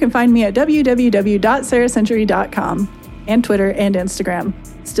Century, and you can find me at www.sarahcentury.com and Twitter and Instagram.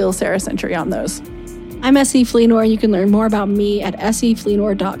 Still Sarah Century on those. I'm S.E. Fleenor. You can learn more about me at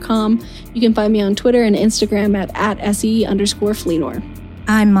sefleenor.com. You can find me on Twitter and Instagram at @SE_Fleenor.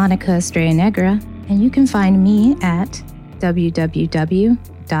 I'm Monica Estrella Negra, and you can find me at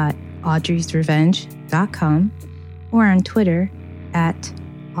www.audreysrevenge.com or on Twitter at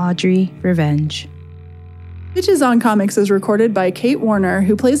AudreyRevenge. Bitches on Comics is recorded by Kate Warner,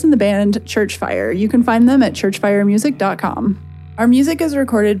 who plays in the band Churchfire. You can find them at churchfiremusic.com. Our music is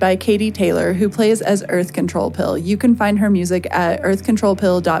recorded by Katie Taylor, who plays as Earth Control Pill. You can find her music at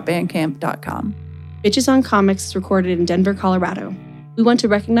earthcontrolpill.bandcamp.com. Bitches on Comics is recorded in Denver, Colorado. We want to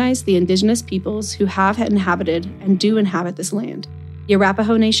recognize the indigenous peoples who have inhabited and do inhabit this land: the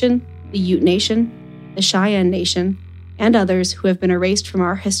Arapaho Nation, the Ute Nation, the Cheyenne Nation, and others who have been erased from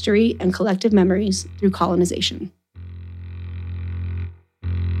our history and collective memories through colonization.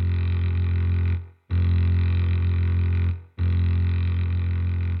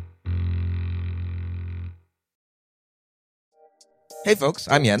 Hey folks,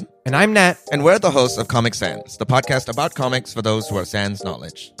 I'm Yen. And I'm Nat. And we're the hosts of Comic Sans, the podcast about comics for those who are sans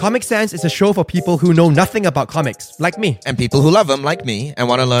knowledge. Comic Sans is a show for people who know nothing about comics, like me. And people who love them, like me, and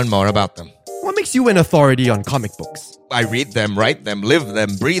want to learn more about them. What makes you an authority on comic books? I read them, write them, live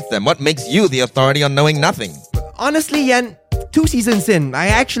them, breathe them. What makes you the authority on knowing nothing? Honestly, Yen, 2 seasons in, I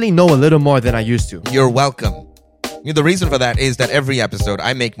actually know a little more than I used to. You're welcome. The reason for that is that every episode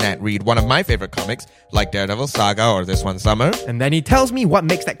I make Nat read one of my favorite comics, like Daredevil Saga or This One Summer. And then he tells me what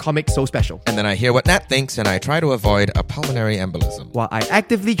makes that comic so special. And then I hear what Nat thinks and I try to avoid a pulmonary embolism. While I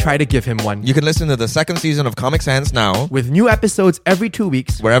actively try to give him one. You can listen to the 2nd season of Comic Sans now. With new episodes every 2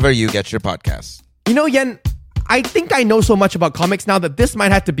 weeks. Wherever you get your podcasts. You know, Yen, I think I know so much about comics now that this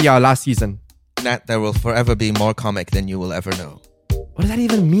might have to be our last season. Nat, there will forever be more comic than you will ever know. What does that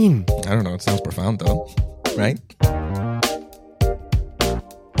even mean? I don't know. It sounds profound though. Right?